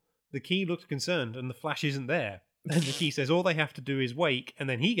panel, the Key looks concerned and the Flash isn't there. And the Key says all they have to do is wake, and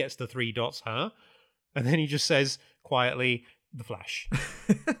then he gets the 3 dots, huh? And then he just says quietly, "The Flash."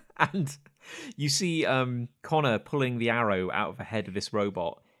 And you see Connor pulling the arrow out of the head of this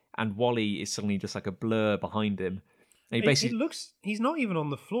robot, and Wally is suddenly just like a blur behind him. And it looks, he's not even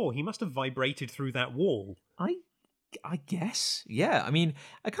on the floor. He must have vibrated through that wall. I guess, yeah. I mean,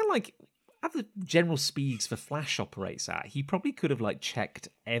 I kind of like at the general speeds the Flash operates at. He probably could have like checked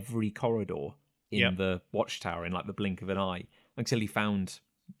every corridor in the watchtower in like the blink of an eye until he found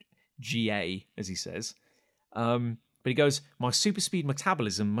GA, as he says. But he goes, "My super speed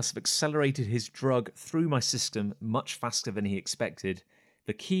metabolism must have accelerated his drug through my system much faster than he expected.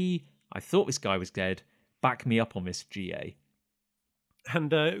 The Key, I thought this guy was dead. Back me up on this, GA."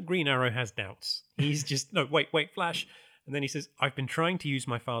 And Green Arrow has doubts. He's just, no, wait, Flash. And then he says, I've been trying to use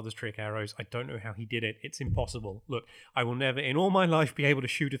my father's trick arrows. I don't know how he did it. It's impossible. Look, I will never in all my life be able to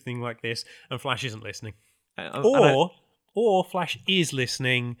shoot a thing like this. And Flash isn't listening. Or Flash is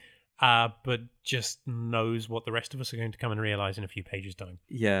listening, but just knows what the rest of us are going to come and realize in a few pages' time.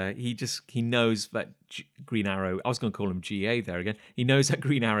 Yeah, he knows that Green Arrow, I was going to call him GA there again. He knows that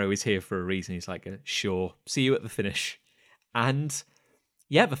Green Arrow is here for a reason. He's like, sure, see you at the finish. And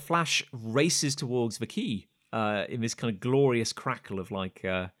yeah, the Flash races towards the key in this kind of glorious crackle of like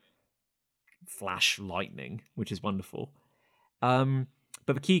flash lightning, which is wonderful. But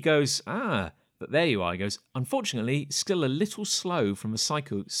the key goes, but there you are. He goes, unfortunately, still a little slow from the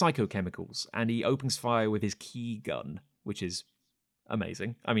psychochemicals, and he opens fire with his key gun, which is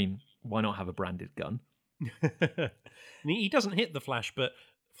amazing. I mean, why not have a branded gun? He doesn't hit the Flash, but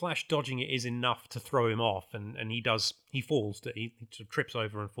Flash dodging it is enough to throw him off, and he falls. He sort of trips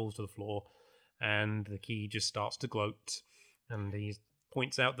over and falls to the floor, and the key just starts to gloat, and he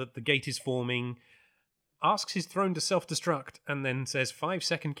points out that the gate is forming, asks his throne to self-destruct, and then says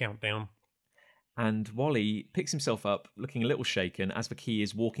 5-second countdown. And Wally picks himself up, looking a little shaken, as the key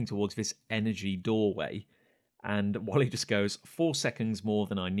is walking towards this energy doorway. And Wally just goes, 4 seconds more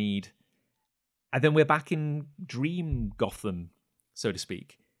than I need. And then we're back in Dream Gotham, so to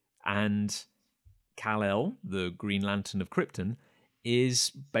speak. And Kal-El, the Green Lantern of Krypton, is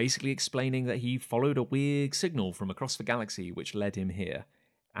basically explaining that he followed a weird signal from across the galaxy which led him here.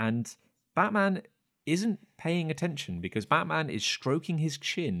 And Batman isn't paying attention because Batman is stroking his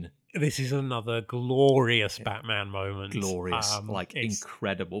chin. This is another glorious Batman moment. Glorious,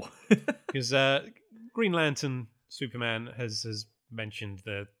 incredible. Because Green Lantern, Superman, has mentioned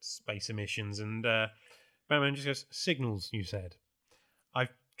the space emissions, and Batman just goes, signals, you said. I've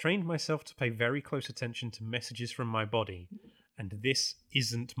trained myself to pay very close attention to messages from my body, and this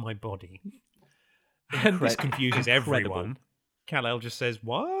isn't my body. And this confuses everyone. Kal-El just says,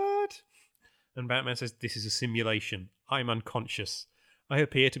 what? And Batman says, this is a simulation. I'm unconscious. I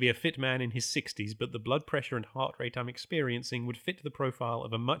appear to be a fit man in his 60s, but the blood pressure and heart rate I'm experiencing would fit the profile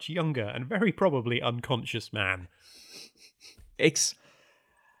of a much younger and very probably unconscious man. It's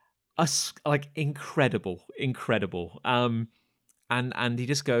incredible. And he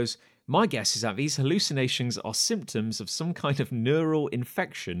just goes, my guess is that these hallucinations are symptoms of some kind of neural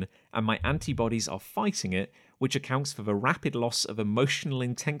infection, and my antibodies are fighting it, which accounts for the rapid loss of emotional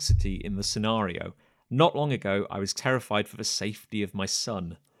intensity in the scenario. Not long ago, I was terrified for the safety of my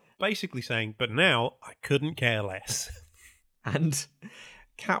son. Basically saying, but now I couldn't care less. And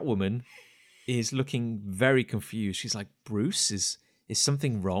Catwoman is looking very confused. She's like, Bruce, is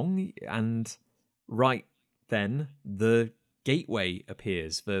something wrong? And right then, the gateway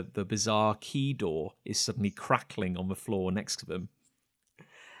appears. The bizarre key door is suddenly crackling on the floor next to them.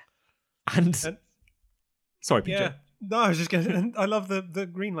 And sorry, Peter. Yeah. No, I was just going to... I love the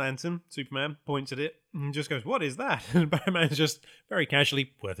Green Lantern. Superman points at it and just goes, what is that? And Batman's just very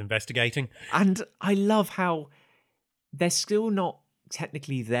casually, worth investigating. And I love how they're still not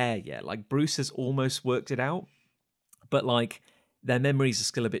technically there yet. Like, Bruce has almost worked it out, but, like, their memories are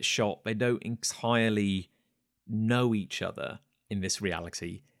still a bit shot. They don't entirely know each other in this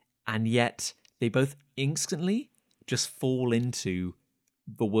reality. And yet, they both instantly just fall into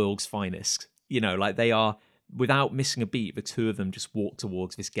the world's finest. You know, like, they are... Without missing a beat, the two of them just walk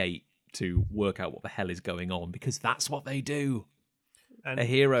towards this gate to work out what the hell is going on, because that's what they do. And they're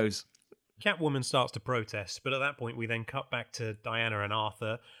heroes. Catwoman starts to protest, but at that point we then cut back to Diana and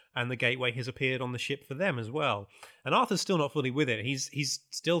Arthur, and the gateway has appeared on the ship for them as well. And Arthur's still not fully with it. He's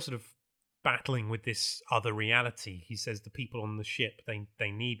still sort of battling with this other reality. He says the people on the ship,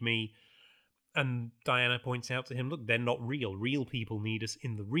 they need me. And Diana points out to him, look, they're not real. Real people need us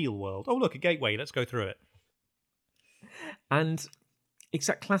in the real world. Oh, look, a gateway. Let's go through it. And it's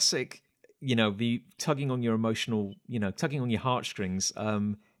that classic, the tugging on your emotional, tugging on your heartstrings.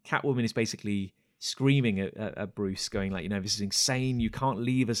 Catwoman is basically screaming at Bruce, going like, this is insane. You can't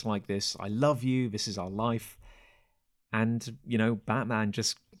leave us like this. I love you. This is our life. And, Batman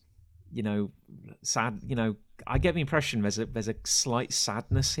just, sad, I get the impression there's a slight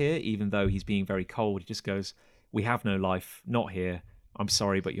sadness here, even though he's being very cold. He just goes, we have no life, not here. I'm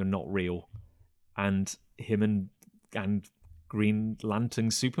sorry, but you're not real. And him and Green Lantern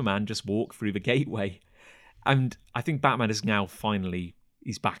Superman just walk through the gateway. And I think Batman is now finally,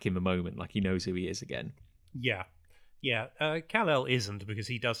 he's back in the moment, like he knows who he is again. Yeah. Kal-El isn't, because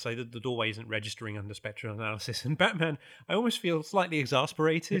he does say that the doorway isn't registering under spectral analysis. And Batman, I almost feel slightly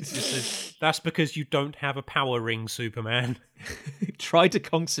exasperated. Just says, that's because you don't have a power ring, Superman. Try to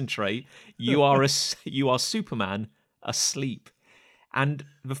concentrate. You are Superman asleep. And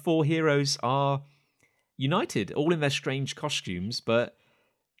the four heroes are united, all in their strange costumes, but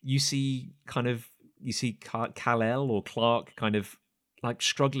you see Kal-El or Clark kind of like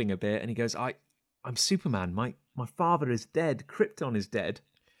struggling a bit, and he goes, I'm Superman. My father is dead. Krypton is dead.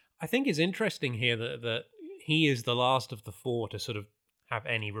 I think it's interesting here that he is the last of the four to sort of have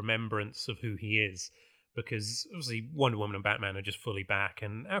any remembrance of who he is, because obviously Wonder Woman and Batman are just fully back,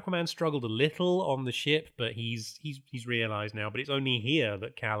 and Aquaman struggled a little on the ship, but he's realised now. But it's only here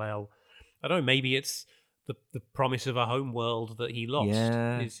that Kal-El, I don't know, maybe it's the promise of a home world that he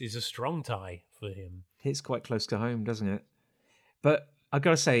lost is a strong tie for him. Hits quite close to home, doesn't it? But I've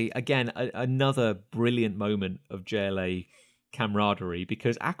got to say, again, another brilliant moment of JLA camaraderie,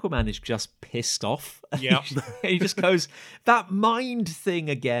 because Aquaman is just pissed off. Yeah. He just goes, that mind thing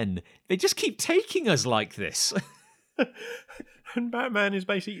again. They just keep taking us like this. And Batman is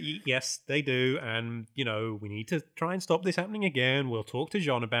basically, yes, they do. And, we need to try and stop this happening again. We'll talk to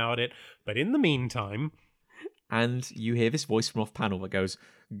John about it. But in the meantime... And you hear this voice from off panel that goes,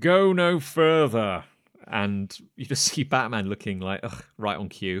 go no further. And you just see Batman looking like, ugh, right on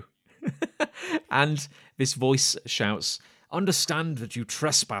cue. And this voice shouts, understand that you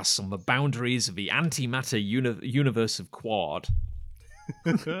trespass on the boundaries of the antimatter universe of Quad.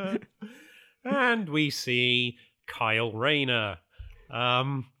 And we see Kyle Rayner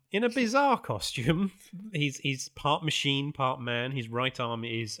in a bizarre costume. He's part machine, part man. His right arm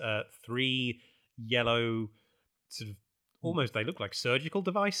is 3 yellow sort of almost, they look like surgical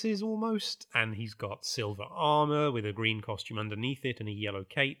devices almost, and he's got silver armor with a green costume underneath it and a yellow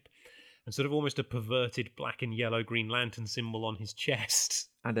cape, and sort of almost a perverted black and yellow Green Lantern symbol on his chest.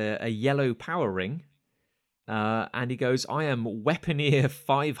 And a yellow power ring. And he goes, I am Weaponeer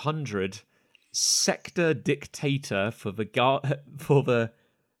 500, sector dictator for the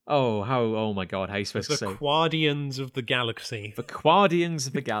oh my god, how are you supposed to say? The Quadians of the Galaxy. The Quadians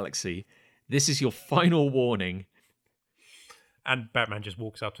of the Galaxy. This is your final warning. And Batman just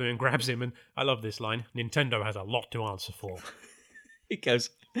walks up to him and grabs him, and I love this line, Nintendo has a lot to answer for. He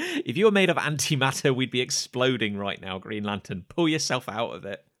goes, if you were made of antimatter, we'd be exploding right now, Green Lantern. Pull yourself out of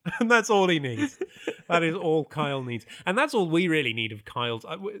it. And that's all he needs. That is all Kyle needs. And that's all we really need of Kyle's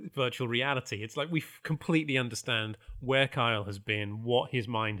virtual reality. It's like we completely understand where Kyle has been, what his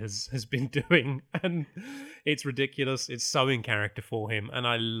mind has been doing. And it's ridiculous. It's so in character for him. And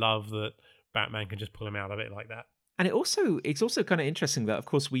I love that Batman can just pull him out of it like that. And it's also kind of interesting that, of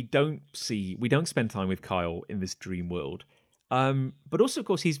course, we don't spend time with Kyle in this dream world. But also, of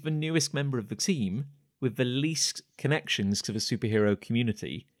course, he's the newest member of the team with the least connections to the superhero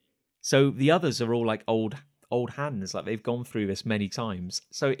community. So the others are all like old hands, like they've gone through this many times.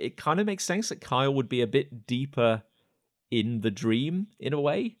 So it kind of makes sense that Kyle would be a bit deeper in the dream in a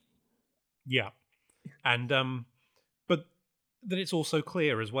way. Yeah. And but that it's also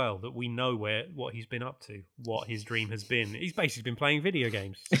clear as well that we know what he's been up to, what his dream has been. He's basically been playing video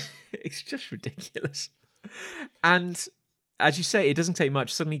games. It's just ridiculous. And as you say, it doesn't take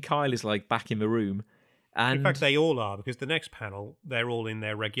much. Suddenly Kyle is like back in the room. And in fact, they all are, because the next panel, they're all in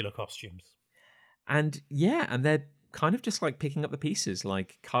their regular costumes. And yeah, and they're kind of just like picking up the pieces.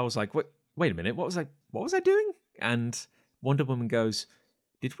 Like Kyle's like, wait a minute, what was I doing? And Wonder Woman goes,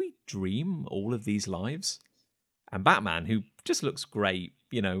 did we dream all of these lives? And Batman, who just looks great,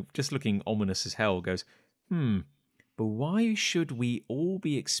 just looking ominous as hell, goes, but why should we all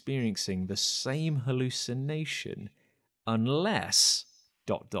be experiencing the same hallucination unless ...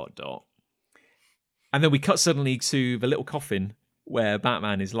 And then we cut suddenly to the little coffin where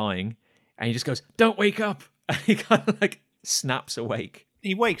Batman is lying, and he just goes, don't wake up! And he kind of like snaps awake.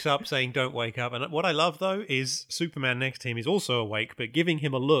 He wakes up saying, don't wake up. And what I love, though, is Superman next to him is also awake, but giving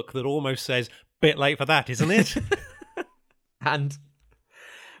him a look that almost says, bit late for that, isn't it? And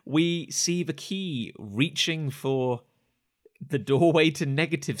we see the key reaching for the doorway to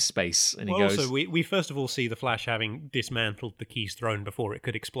negative space. And he goes... Also, we first of all see the Flash having dismantled the key's throne before it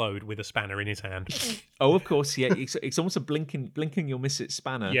could explode with a spanner in his hand. Oh, of course, yeah. It's almost a blinking you'll miss it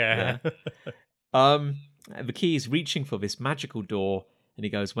spanner. Yeah. The key is reaching for this magical door, and he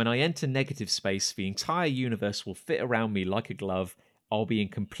goes, when I enter negative space, the entire universe will fit around me like a glove. I'll be in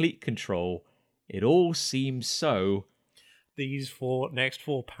complete control. It all seems so... These next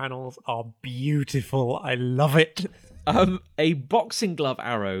four panels are beautiful. I love it. A boxing glove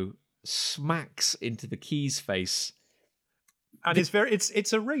arrow smacks into the key's face. And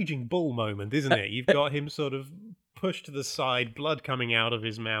it's a raging bull moment, isn't it? You've got him sort of pushed to the side, blood coming out of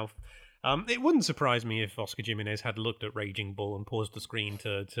his mouth. It wouldn't surprise me if Oscar Jimenez had looked at Raging Bull and paused the screen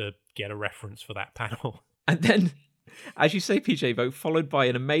to get a reference for that panel. And then, as you say, PJ Vogt, followed by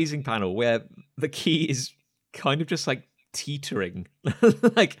an amazing panel where the key is kind of just like teetering.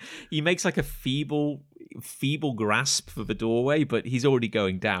 Like he makes like a feeble grasp for the doorway, but he's already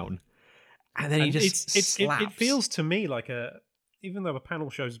going down. And then he just slaps. It feels to me like even though a panel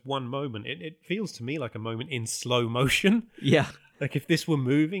shows one moment, it feels to me like a moment in slow motion. Yeah. Like if this were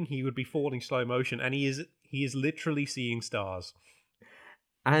moving, he would be falling slow motion, and he is literally seeing stars.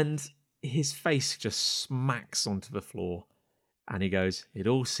 And his face just smacks onto the floor, and he goes, "It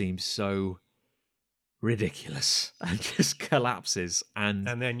all seems so ridiculous," and just collapses. And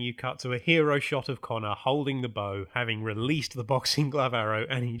then you cut to a hero shot of Connor holding the bow, having released the boxing glove arrow,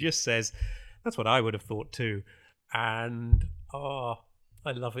 and he just says, "That's what I would have thought too." And I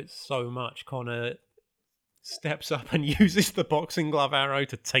love it so much. Connor steps up and uses the boxing glove arrow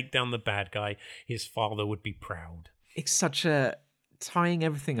to take down the bad guy. His father would be proud. It's such a tying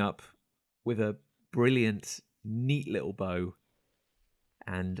everything up with a brilliant, neat little bow,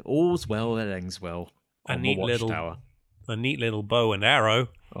 and all's well that ends well. A neat little bow and arrow.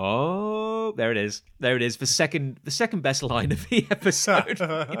 Oh, there it is. There it is. The second best line of the episode.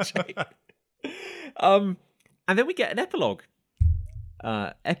 And then we get an epilogue.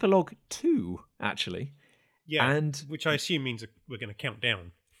 Epilogue 2, actually. Yeah, and which I assume means we're going to count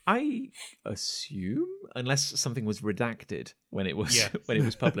down. I assume, unless something was redacted when it was when it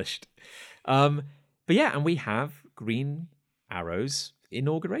was published. But yeah, and we have Green Arrow's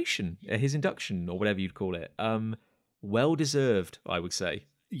inauguration, his induction, or whatever you'd call it. Well deserved, I would say.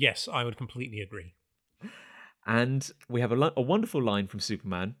 Yes, I would completely agree. And we have a wonderful line from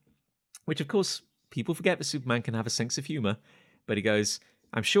Superman, which of course people forget that Superman can have a sense of humour. But he goes,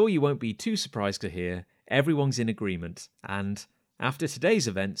 "I'm sure you won't be too surprised to hear everyone's in agreement, and after today's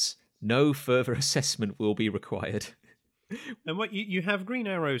events, no further assessment will be required." And what you have Green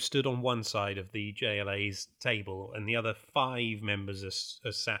Arrow stood on one side of the JLA's table, and the other 5 members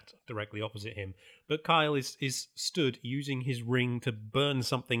are sat directly opposite him. But Kyle is stood using his ring to burn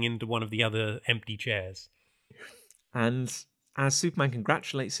something into one of the other empty chairs. And as Superman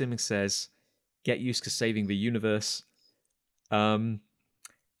congratulates him and says, "Get used to saving the universe,"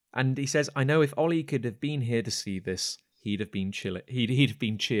 and he says, "I know if Ollie could have been here to see this, he'd have been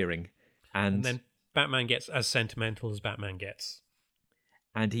cheering." And then Batman gets as sentimental as Batman gets.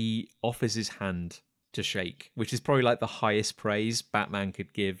 And he offers his hand to shake, which is probably like the highest praise Batman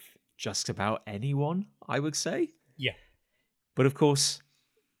could give just about anyone, I would say. Yeah. But of course,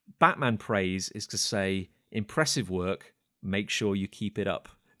 Batman praise is to say, "Impressive work, make sure you keep it up."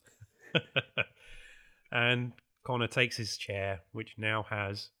 And Connor takes his chair, which now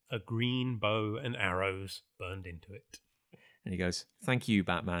has a green bow and arrows burned into it. And he goes, "Thank you,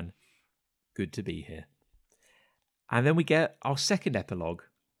 Batman. Good to be here." And then we get our second epilogue,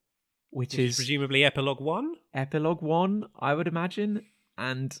 which is presumably epilogue 1? Epilogue 1, I would imagine.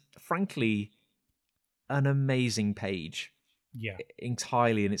 And frankly, an amazing page. Yeah.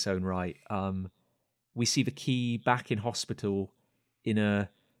 Entirely in its own right. We see the Key back in hospital in a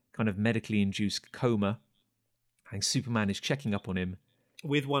kind of medically induced coma. And Superman is checking up on him.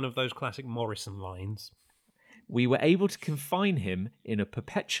 With one of those classic Morrison lines. "We were able to confine him in a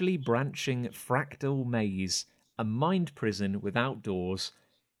perpetually branching fractal maze, a mind prison without doors.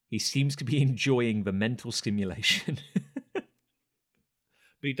 He seems to be enjoying the mental stimulation." But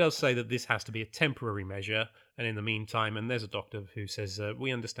he does say that this has to be a temporary measure, and in the meantime, and there's a doctor who says,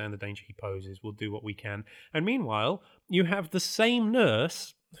 "We understand the danger he poses, we'll do what we can." And meanwhile, you have the same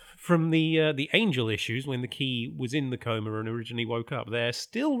nurse from the Angel issues when the Key was in the coma and originally woke up. They're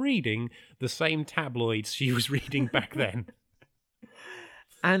still reading the same tabloids she was reading back then.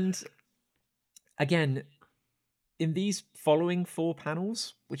 And again, in these following 4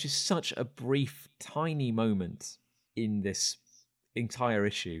 panels, which is such a brief, tiny moment in this entire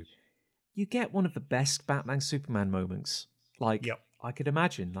issue, you get one of the best Batman Superman moments. Like, yep. I could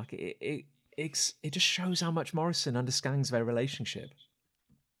imagine. Like, it just shows how much Morrison understands their relationship.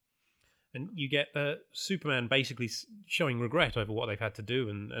 And you get Superman basically showing regret over what they've had to do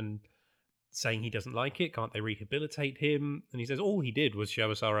and saying he doesn't like it. Can't they rehabilitate him? And he says all he did was show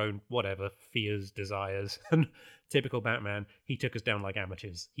us our own, whatever, fears, desires. And typical Batman, he took us down like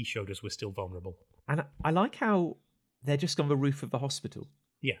amateurs. He showed us we're still vulnerable. And I like how they're just on the roof of the hospital.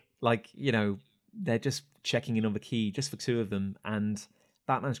 Yeah. Like, they're just checking in on the Key, just the 2 of them. And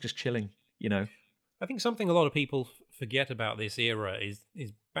Batman's just chilling, I think something a lot of people forget about this era is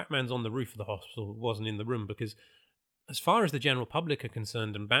Batman's on the roof of the hospital, wasn't in the room, because as far as the general public are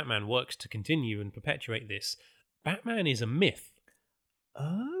concerned, and Batman works to continue and perpetuate this, Batman is a myth.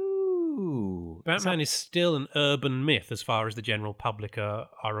 Oh. Batman is still an urban myth as far as the general public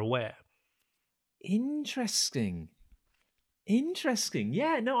are aware. Interesting.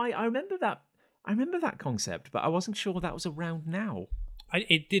 Yeah, no, I remember that. I remember that concept, but I wasn't sure that was around now.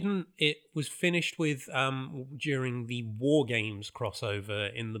 It didn't. It was finished with during the War Games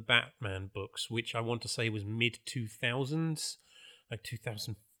crossover in the Batman books, which I want to say was mid 2000s, like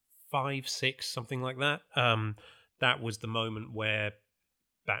 2005, 6, something like that. That was the moment where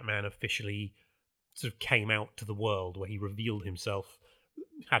Batman officially sort of came out to the world, where he revealed himself,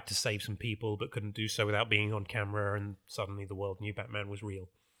 had to save some people, but couldn't do so without being on camera, and suddenly the world knew Batman was real.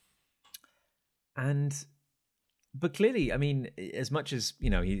 But clearly, I mean, as much as, you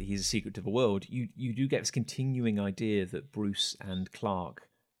know, he's a secret to the world, you do get this continuing idea that Bruce and Clark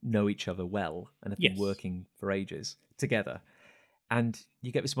know each other well and have been working for ages together. And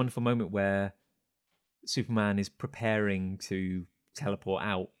you get this wonderful moment where Superman is preparing to teleport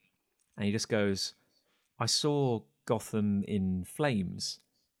out, and he just goes, I saw Gotham in flames.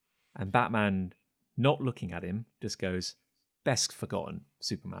 And Batman, not looking at him, just goes, best forgotten,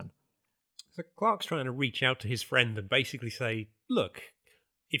 Superman. So Clark's trying to reach out to his friend and basically say, look,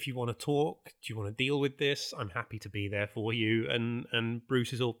 if you want to talk, do you want to deal with this? I'm happy to be there for you. And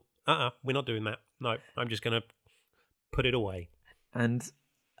Bruce is all, we're not doing that. No, I'm just going to put it away. And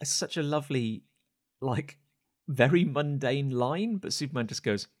it's such a lovely, like, very mundane line, but Superman just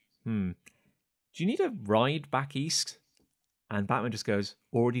goes, do you need a ride back east? And Batman just goes,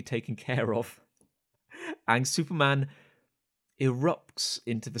 already taken care of. And Superman erupts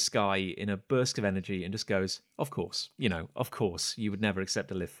into the sky in a burst of energy and just goes, of course, you would never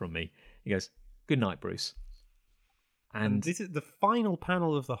accept a lift from me. He goes, good night, Bruce. And this is the final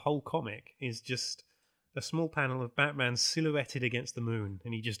panel of the whole comic, is just a small panel of Batman silhouetted against the moon,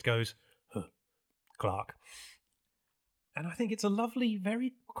 and he just goes, Clark. And I think it's a lovely,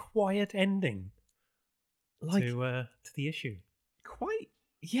 very quiet ending to the issue. Quite,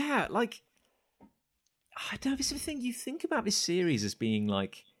 yeah, like, I don't know, it's the thing, you think about this series as being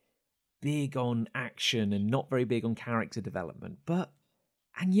like big on action and not very big on character development,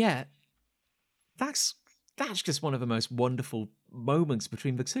 and yet that's just one of the most wonderful moments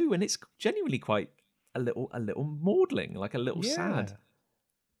between the two, and it's genuinely quite a little maudling, like a little sad.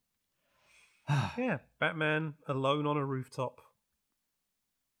 Yeah, Batman alone on a rooftop,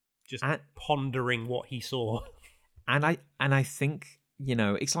 just pondering what he saw. And I think, you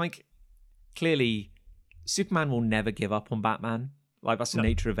know, it's like, clearly Superman will never give up on Batman. Like, that's the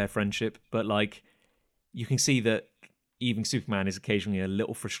nature of their friendship. But, like, you can see that even Superman is occasionally a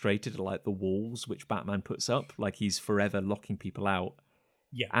little frustrated at, like, the walls which Batman puts up. Like, he's forever locking people out.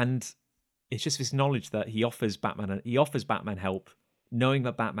 Yeah. And it's just this knowledge that he offers Batman help, knowing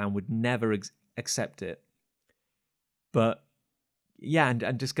that Batman would never accept it. But, yeah,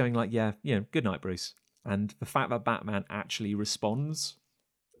 and just going like, good night, Bruce. And the fact that Batman actually responds,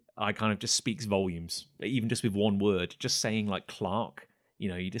 I kind of just speaks volumes, even just with one word, just saying like Clark, you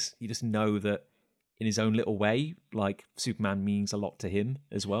know, you just know that in his own little way, like Superman means a lot to him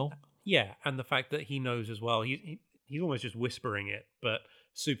as well. Yeah, and the fact that he knows as well, he's almost just whispering it, but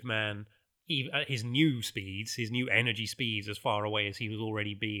Superman, even at his new speeds, his new energy speeds, as far away as he will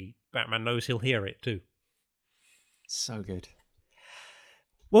already be, Batman knows he'll hear it too. So good.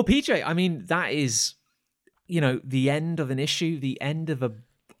 Well, PJ, I mean, that is, you know, the end of an issue, the end of a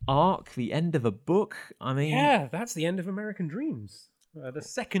arc, the end of a book. I mean, yeah, that's the end of American Dreams, the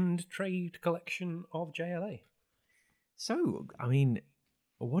second trade collection of JLA. So, I mean,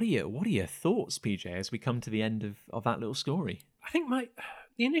 what are your thoughts, PJ, as we come to the end of that little story? I think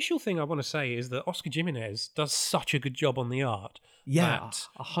the initial thing I want to say is that Oscar Jimenez does such a good job on the art. Yeah,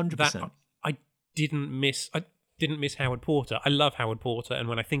 100%. I didn't miss Howard Porter. I love Howard Porter, and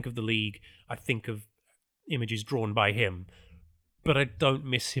when I think of the League, I think of images drawn by him. But I don't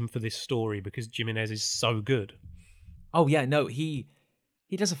miss him for this story because Jimenez is so good. Oh yeah, no, he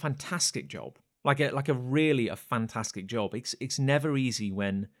does a fantastic job. Like a really fantastic job. It's never easy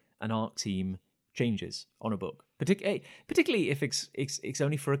when an art team changes on a book, particularly if it's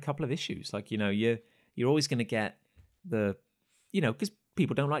only for a couple of issues. Like, you know, you're always going to get the, you know, because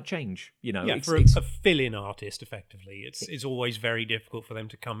people don't like change. You know, for a fill-in artist, effectively, it's always very difficult for them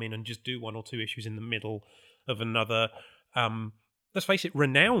to come in and just do one or two issues in the middle of another. Let's face it,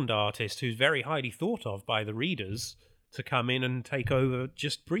 renowned artist who's very highly thought of by the readers to come in and take over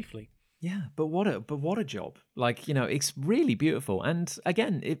just briefly. Yeah, but what a job! Like, you know, it's really beautiful, and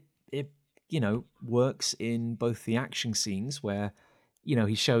again, it you know, works in both the action scenes where, you know,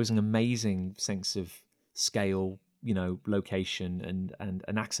 he shows an amazing sense of scale, you know, location and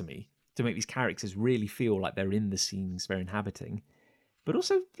anatomy to make these characters really feel like they're in the scenes they're inhabiting. But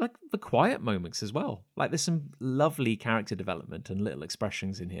also, like, the quiet moments as well. Like, there's some lovely character development and little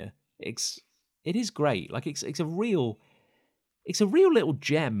expressions in here. It is great. Like, it's a real little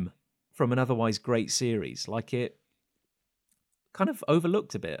gem from an otherwise great series. Like, it kind of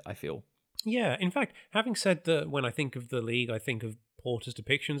overlooked a bit, I feel. Yeah, in fact, having said that, when I think of the League, I think of Porter's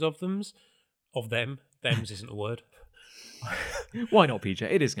depictions of them. Them's isn't a word. Why not, PJ?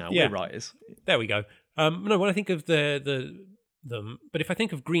 It is now. Yeah. We're writers. There we go. No, when I think of them, but if I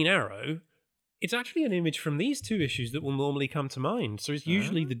think of Green Arrow, it's actually an image from these two issues that will normally come to mind. So it's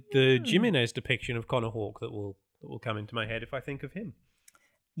usually the Jimenez depiction of Connor Hawke that will come into my head if I think of him.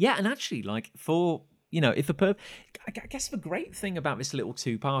 Yeah, and actually, like, for, if I guess the great thing about this little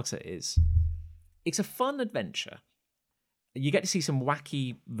two-parter is it's a fun adventure. You get to see some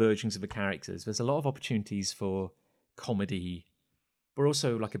wacky versions of the characters. There's a lot of opportunities for comedy, but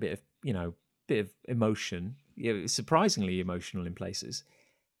also like a bit of emotion. Surprisingly emotional in places.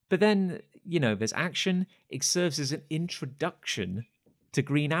 But then, there's action. It serves as an introduction to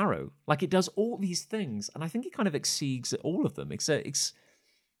Green Arrow. Like, it does all these things, and I think it kind of exceeds all of them. It's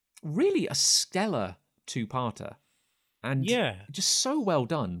really a stellar two-parter. And just so well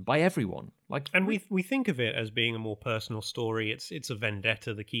done by everyone. Like, and we think of it as being a more personal story. It's a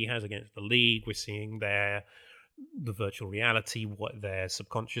vendetta the Key has against the League. We're seeing the virtual reality, what their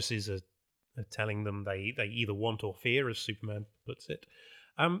subconsciouses are telling them they either want or fear, as Superman puts it.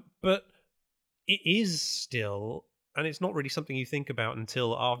 But it is still, and it's not really something you think about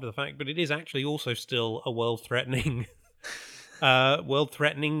until after the fact, but it is actually also still a world-threatening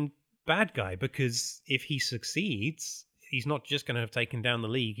bad guy, because if he succeeds, he's not just going to have taken down the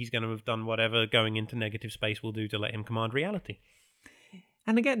League, he's going to have done whatever going into negative space will do to let him command reality.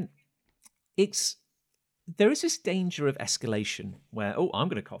 And again, there is this danger of escalation where... Oh, I'm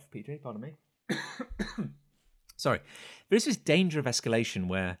going to cough, PJ, pardon me. Sorry. There is this danger of escalation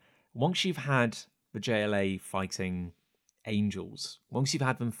where once you've had the JLA fighting angels, once you've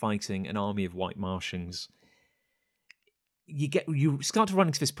had them fighting an army of white Martians, you start to run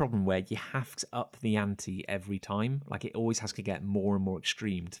into this problem where you have to up the ante every time. Like, it always has to get more and more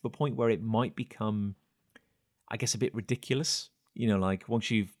extreme, to the point where it might become, I guess, a bit ridiculous. Like, once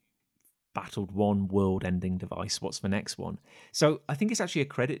you've battled one world-ending device, what's the next one? So I think it's actually a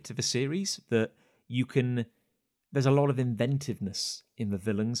credit to the series that there's a lot of inventiveness in the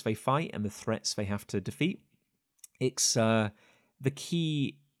villains they fight and the threats they have to defeat. It's the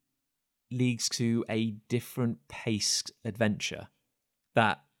Key leads to a different paced adventure,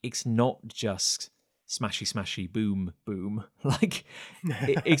 that it's not just smashy smashy boom boom. Like,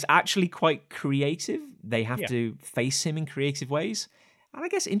 it's actually quite creative. They have to face him in creative ways. And I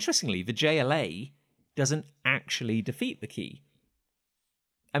guess, interestingly, the JLA doesn't actually defeat the Key.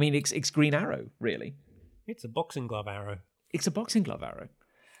 I mean, it's Green Arrow, really. It's a boxing glove arrow. It's a boxing glove arrow.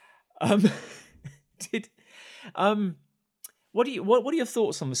 What are your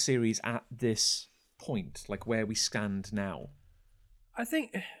thoughts on the series at this point? Like, where we stand now? I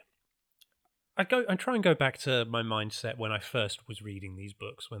think I try and go back to my mindset when I first was reading these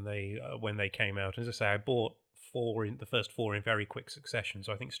books when they came out. As I say, I bought the first four in very quick succession.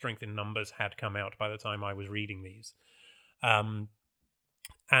 So I think Strength in Numbers had come out by the time I was reading these. And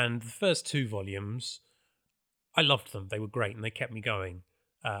the first two volumes, I loved them. They were great, and they kept me going.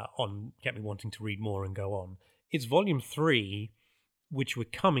 Kept me wanting to read more and go on. It's volume 3, which we're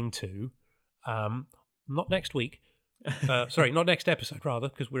coming to, not next week. Sorry, not next episode, rather,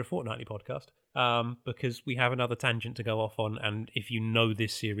 because we're a fortnightly podcast. Because we have another tangent to go off on, and if you know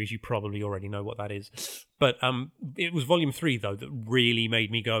this series, you probably already know what that is. But it was volume 3, though, that really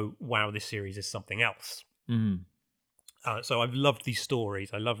made me go, wow, this series is something else. Mm. So I've loved these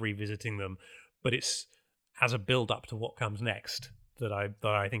stories. I love revisiting them, but it's as a build-up to what comes next that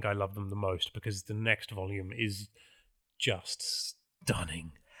I think I love them the most, because the next volume is just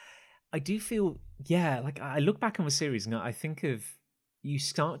stunning. I do feel, like, I look back on the series and I think of, you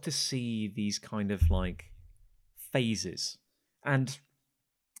start to see these kind of like phases, and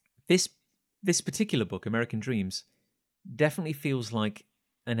this particular book, American Dreams, definitely feels like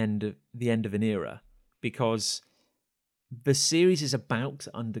the end of an era, because the series is about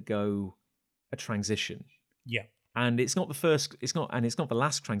to undergo a transition. Yeah. And it's not the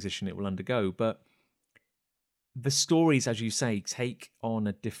last transition it will undergo, but the stories, as you say, take on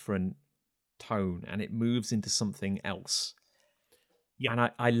a different tone and it moves into something else. Yeah.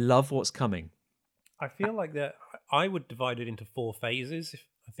 And I love what's coming. I feel like that I would divide it into 4 phases.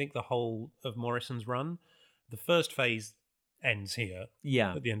 I think the whole of Morrison's run, the first phase ends here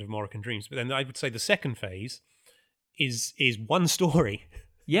at the end of Morrican Dreams, but then I would say the second phase is one story.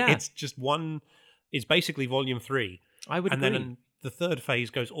 Yeah. It's just one. It's basically volume 3. I would agree. And then the third phase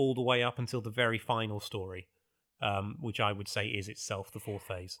goes all the way up until the very final story. which I would say is itself the fourth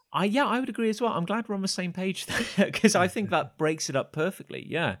phase. I would agree as well. I'm glad we're on the same page there, because I think that breaks it up perfectly.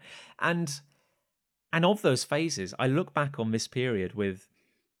 Yeah, and of those phases, I look back on this period with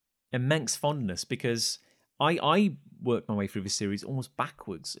immense fondness, because I worked my way through this series almost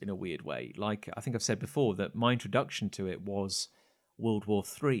backwards in a weird way. Like I think I've said before, that my introduction to it was World War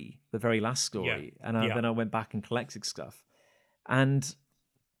III, the very last story, and then I went back and collected stuff. And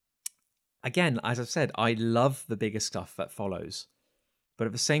again, as I've said, I love the bigger stuff that follows, but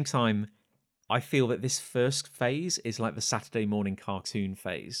at the same time, I feel that this first phase is like the Saturday morning cartoon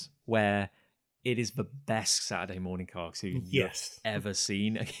phase, where it is the best Saturday morning cartoon you've ever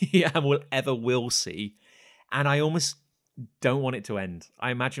seen and ever will see. And I almost don't want it to end.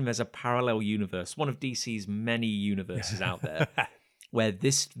 I imagine there's a parallel universe, one of DC's many universes out there, where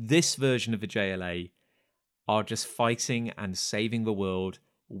this version of the JLA are just fighting and saving the world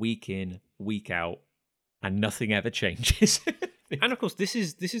week in, week out, and nothing ever changes. And of course, this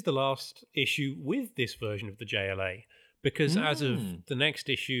is the last issue with this version of the JLA, because as of the next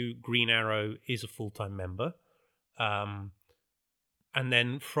issue, Green Arrow is a full-time member. And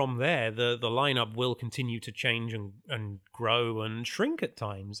then from there, the lineup will continue to change and grow and shrink at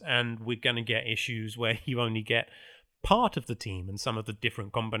times. And we're going to get issues where you only get part of the team, and some of the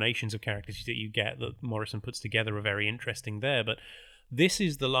different combinations of characters that you get that Morrison puts together are very interesting there. But this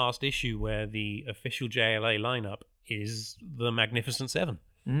is the last issue where the official JLA lineup is the Magnificent Seven.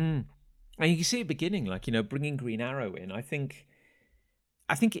 And you can see it beginning, like, bringing Green Arrow in. I think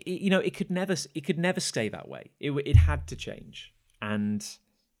it could never stay that way. It had to change. And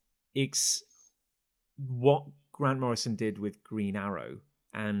it's what Grant Morrison did with Green Arrow,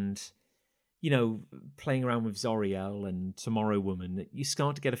 and playing around with Zoriel and Tomorrow Woman, you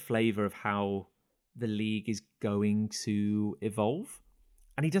start to get a flavor of how the League is going to evolve.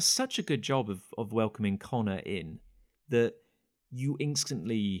 And he does such a good job of welcoming Connor in that you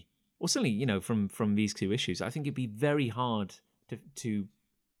instantly, or certainly, from these two issues, I think it'd be very hard to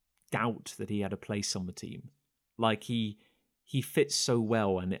doubt that he had a place on the team. Like he fits so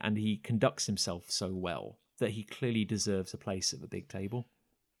well, and he conducts himself so well that he clearly deserves a place at the big table.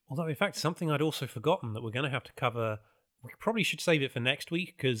 Although, in fact, something I'd also forgotten that we're going to have to cover, we probably should save it for next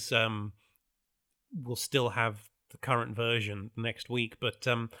week, because we'll still have the current version next week, but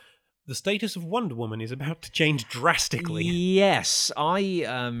the status of Wonder Woman is about to change drastically. Yes,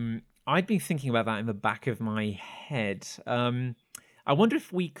 I'd been thinking about that in the back of my head. I wonder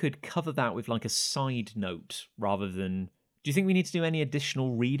if we could cover that with like a side note rather than... Do you think we need to do any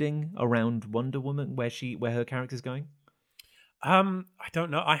additional reading around Wonder Woman, where her character's going? I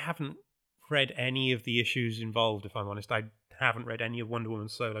don't know. I haven't read any of the issues involved, if I'm honest. I haven't read any of Wonder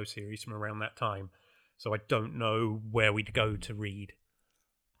Woman's solo series from around that time, so I don't know where we'd go to read.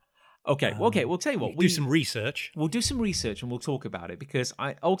 Okay, we'll tell you what. We'll do some research. We'll do some research and we'll talk about it, because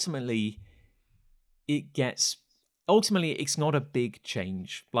ultimately it's not a big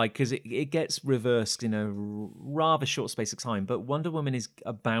change, like, because it gets reversed in a rather short space of time. But Wonder Woman is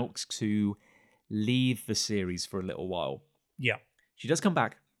about to leave the series for a little while. Yeah, she does come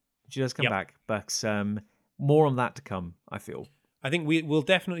back. But more on that to come, I feel. I think we'll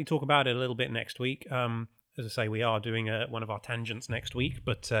definitely talk about it a little bit next week. As I say, we are doing one of our tangents next week,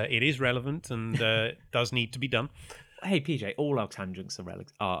 but it is relevant and does need to be done. Hey, PJ, all our tangents are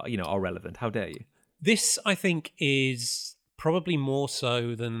relevant. How dare you? This, I think, is probably more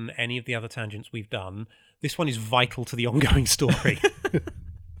so than any of the other tangents we've done. This one is vital to the ongoing story.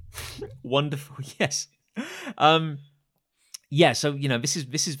 Wonderful, yes. Yeah, so this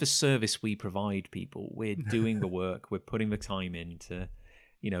is the service we provide people. We're doing the work. We're putting the time in to,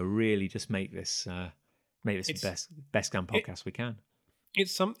 really just make this the best damn podcast we can.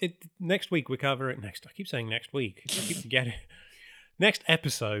 Next week we cover it. I keep saying next week. I keep forgetting. Next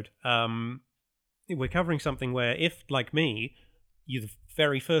episode, we're covering something where, if, like me, the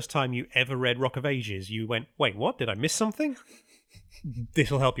very first time you ever read Rock of Ages, you went, "Wait, what? Did I miss something?"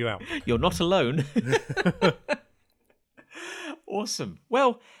 This will help you out. You're not alone. Awesome.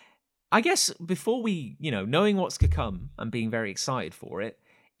 Well, I guess before we, knowing what's to come and being very excited for it,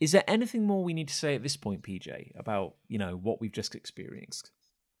 is there anything more we need to say at this point, PJ, about, what we've just experienced?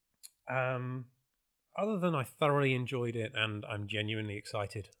 Other than I thoroughly enjoyed it and I'm genuinely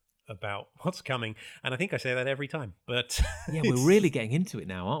excited about what's coming. And I think I say that every time, but... Yeah, we're really getting into it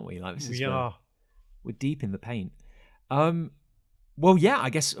now, aren't we? Like, we are. We're deep in the paint. Well, yeah, I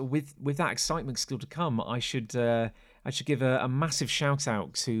guess with that excitement still to come, I should give a massive shout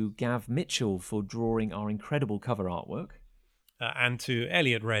out to Gav Mitchell for drawing our incredible cover artwork. And to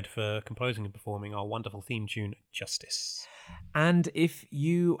Elliot Red for composing and performing our wonderful theme tune, Justice. And if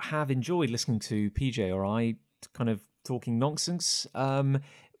you have enjoyed listening to PJ or I kind of talking nonsense.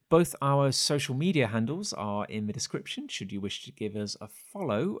 Both our social media handles are in the description should you wish to give us a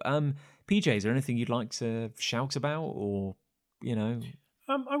follow. PJ, is there anything you'd like to shout about or,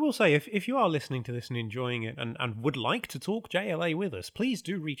 I will say, if you are listening to this and enjoying it and would like to talk JLA with us, please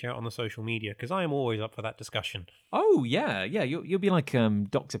do reach out on the social media, because I am always up for that discussion. Oh, yeah. You'll be like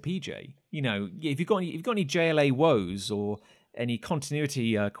Dr. PJ. If you've got any JLA woes or any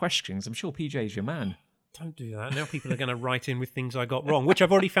continuity questions, I'm sure PJ is your man. Don't do that. Now people are going to write in with things I got wrong, which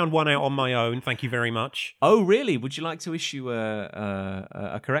I've already found one out on my own. Thank you very much. Oh, really? Would you like to issue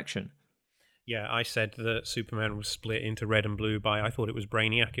a correction? Yeah, I said that Superman was split into red and blue by, I thought it was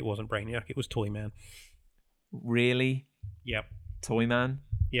Brainiac. It wasn't Brainiac. It was Toyman. Really? Yep. Toyman?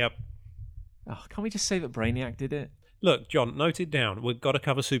 Yep. Oh, can't we just say that Brainiac did it? Look, John, note it down. We've got to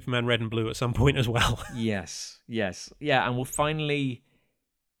cover Superman red and blue at some point as well. Yes. Yeah, and we'll finally...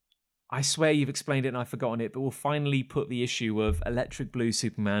 I swear you've explained it and I've forgotten it, but we'll finally put the issue of electric blue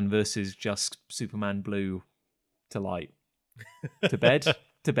Superman versus just Superman blue to light. To bed?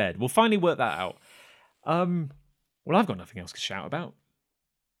 To bed. We'll finally work that out. Well, I've got nothing else to shout about.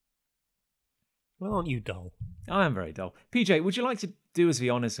 Well, aren't you dull? I am very dull. PJ, would you like to do us the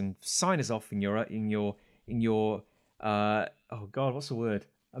honours and sign us off in your oh God, what's the word?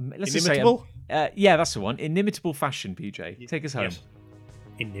 Let's Inimitable? Just say, yeah, that's the one. Inimitable fashion, PJ. Take us home. Yes.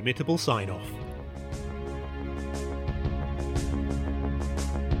 Inimitable sign-off.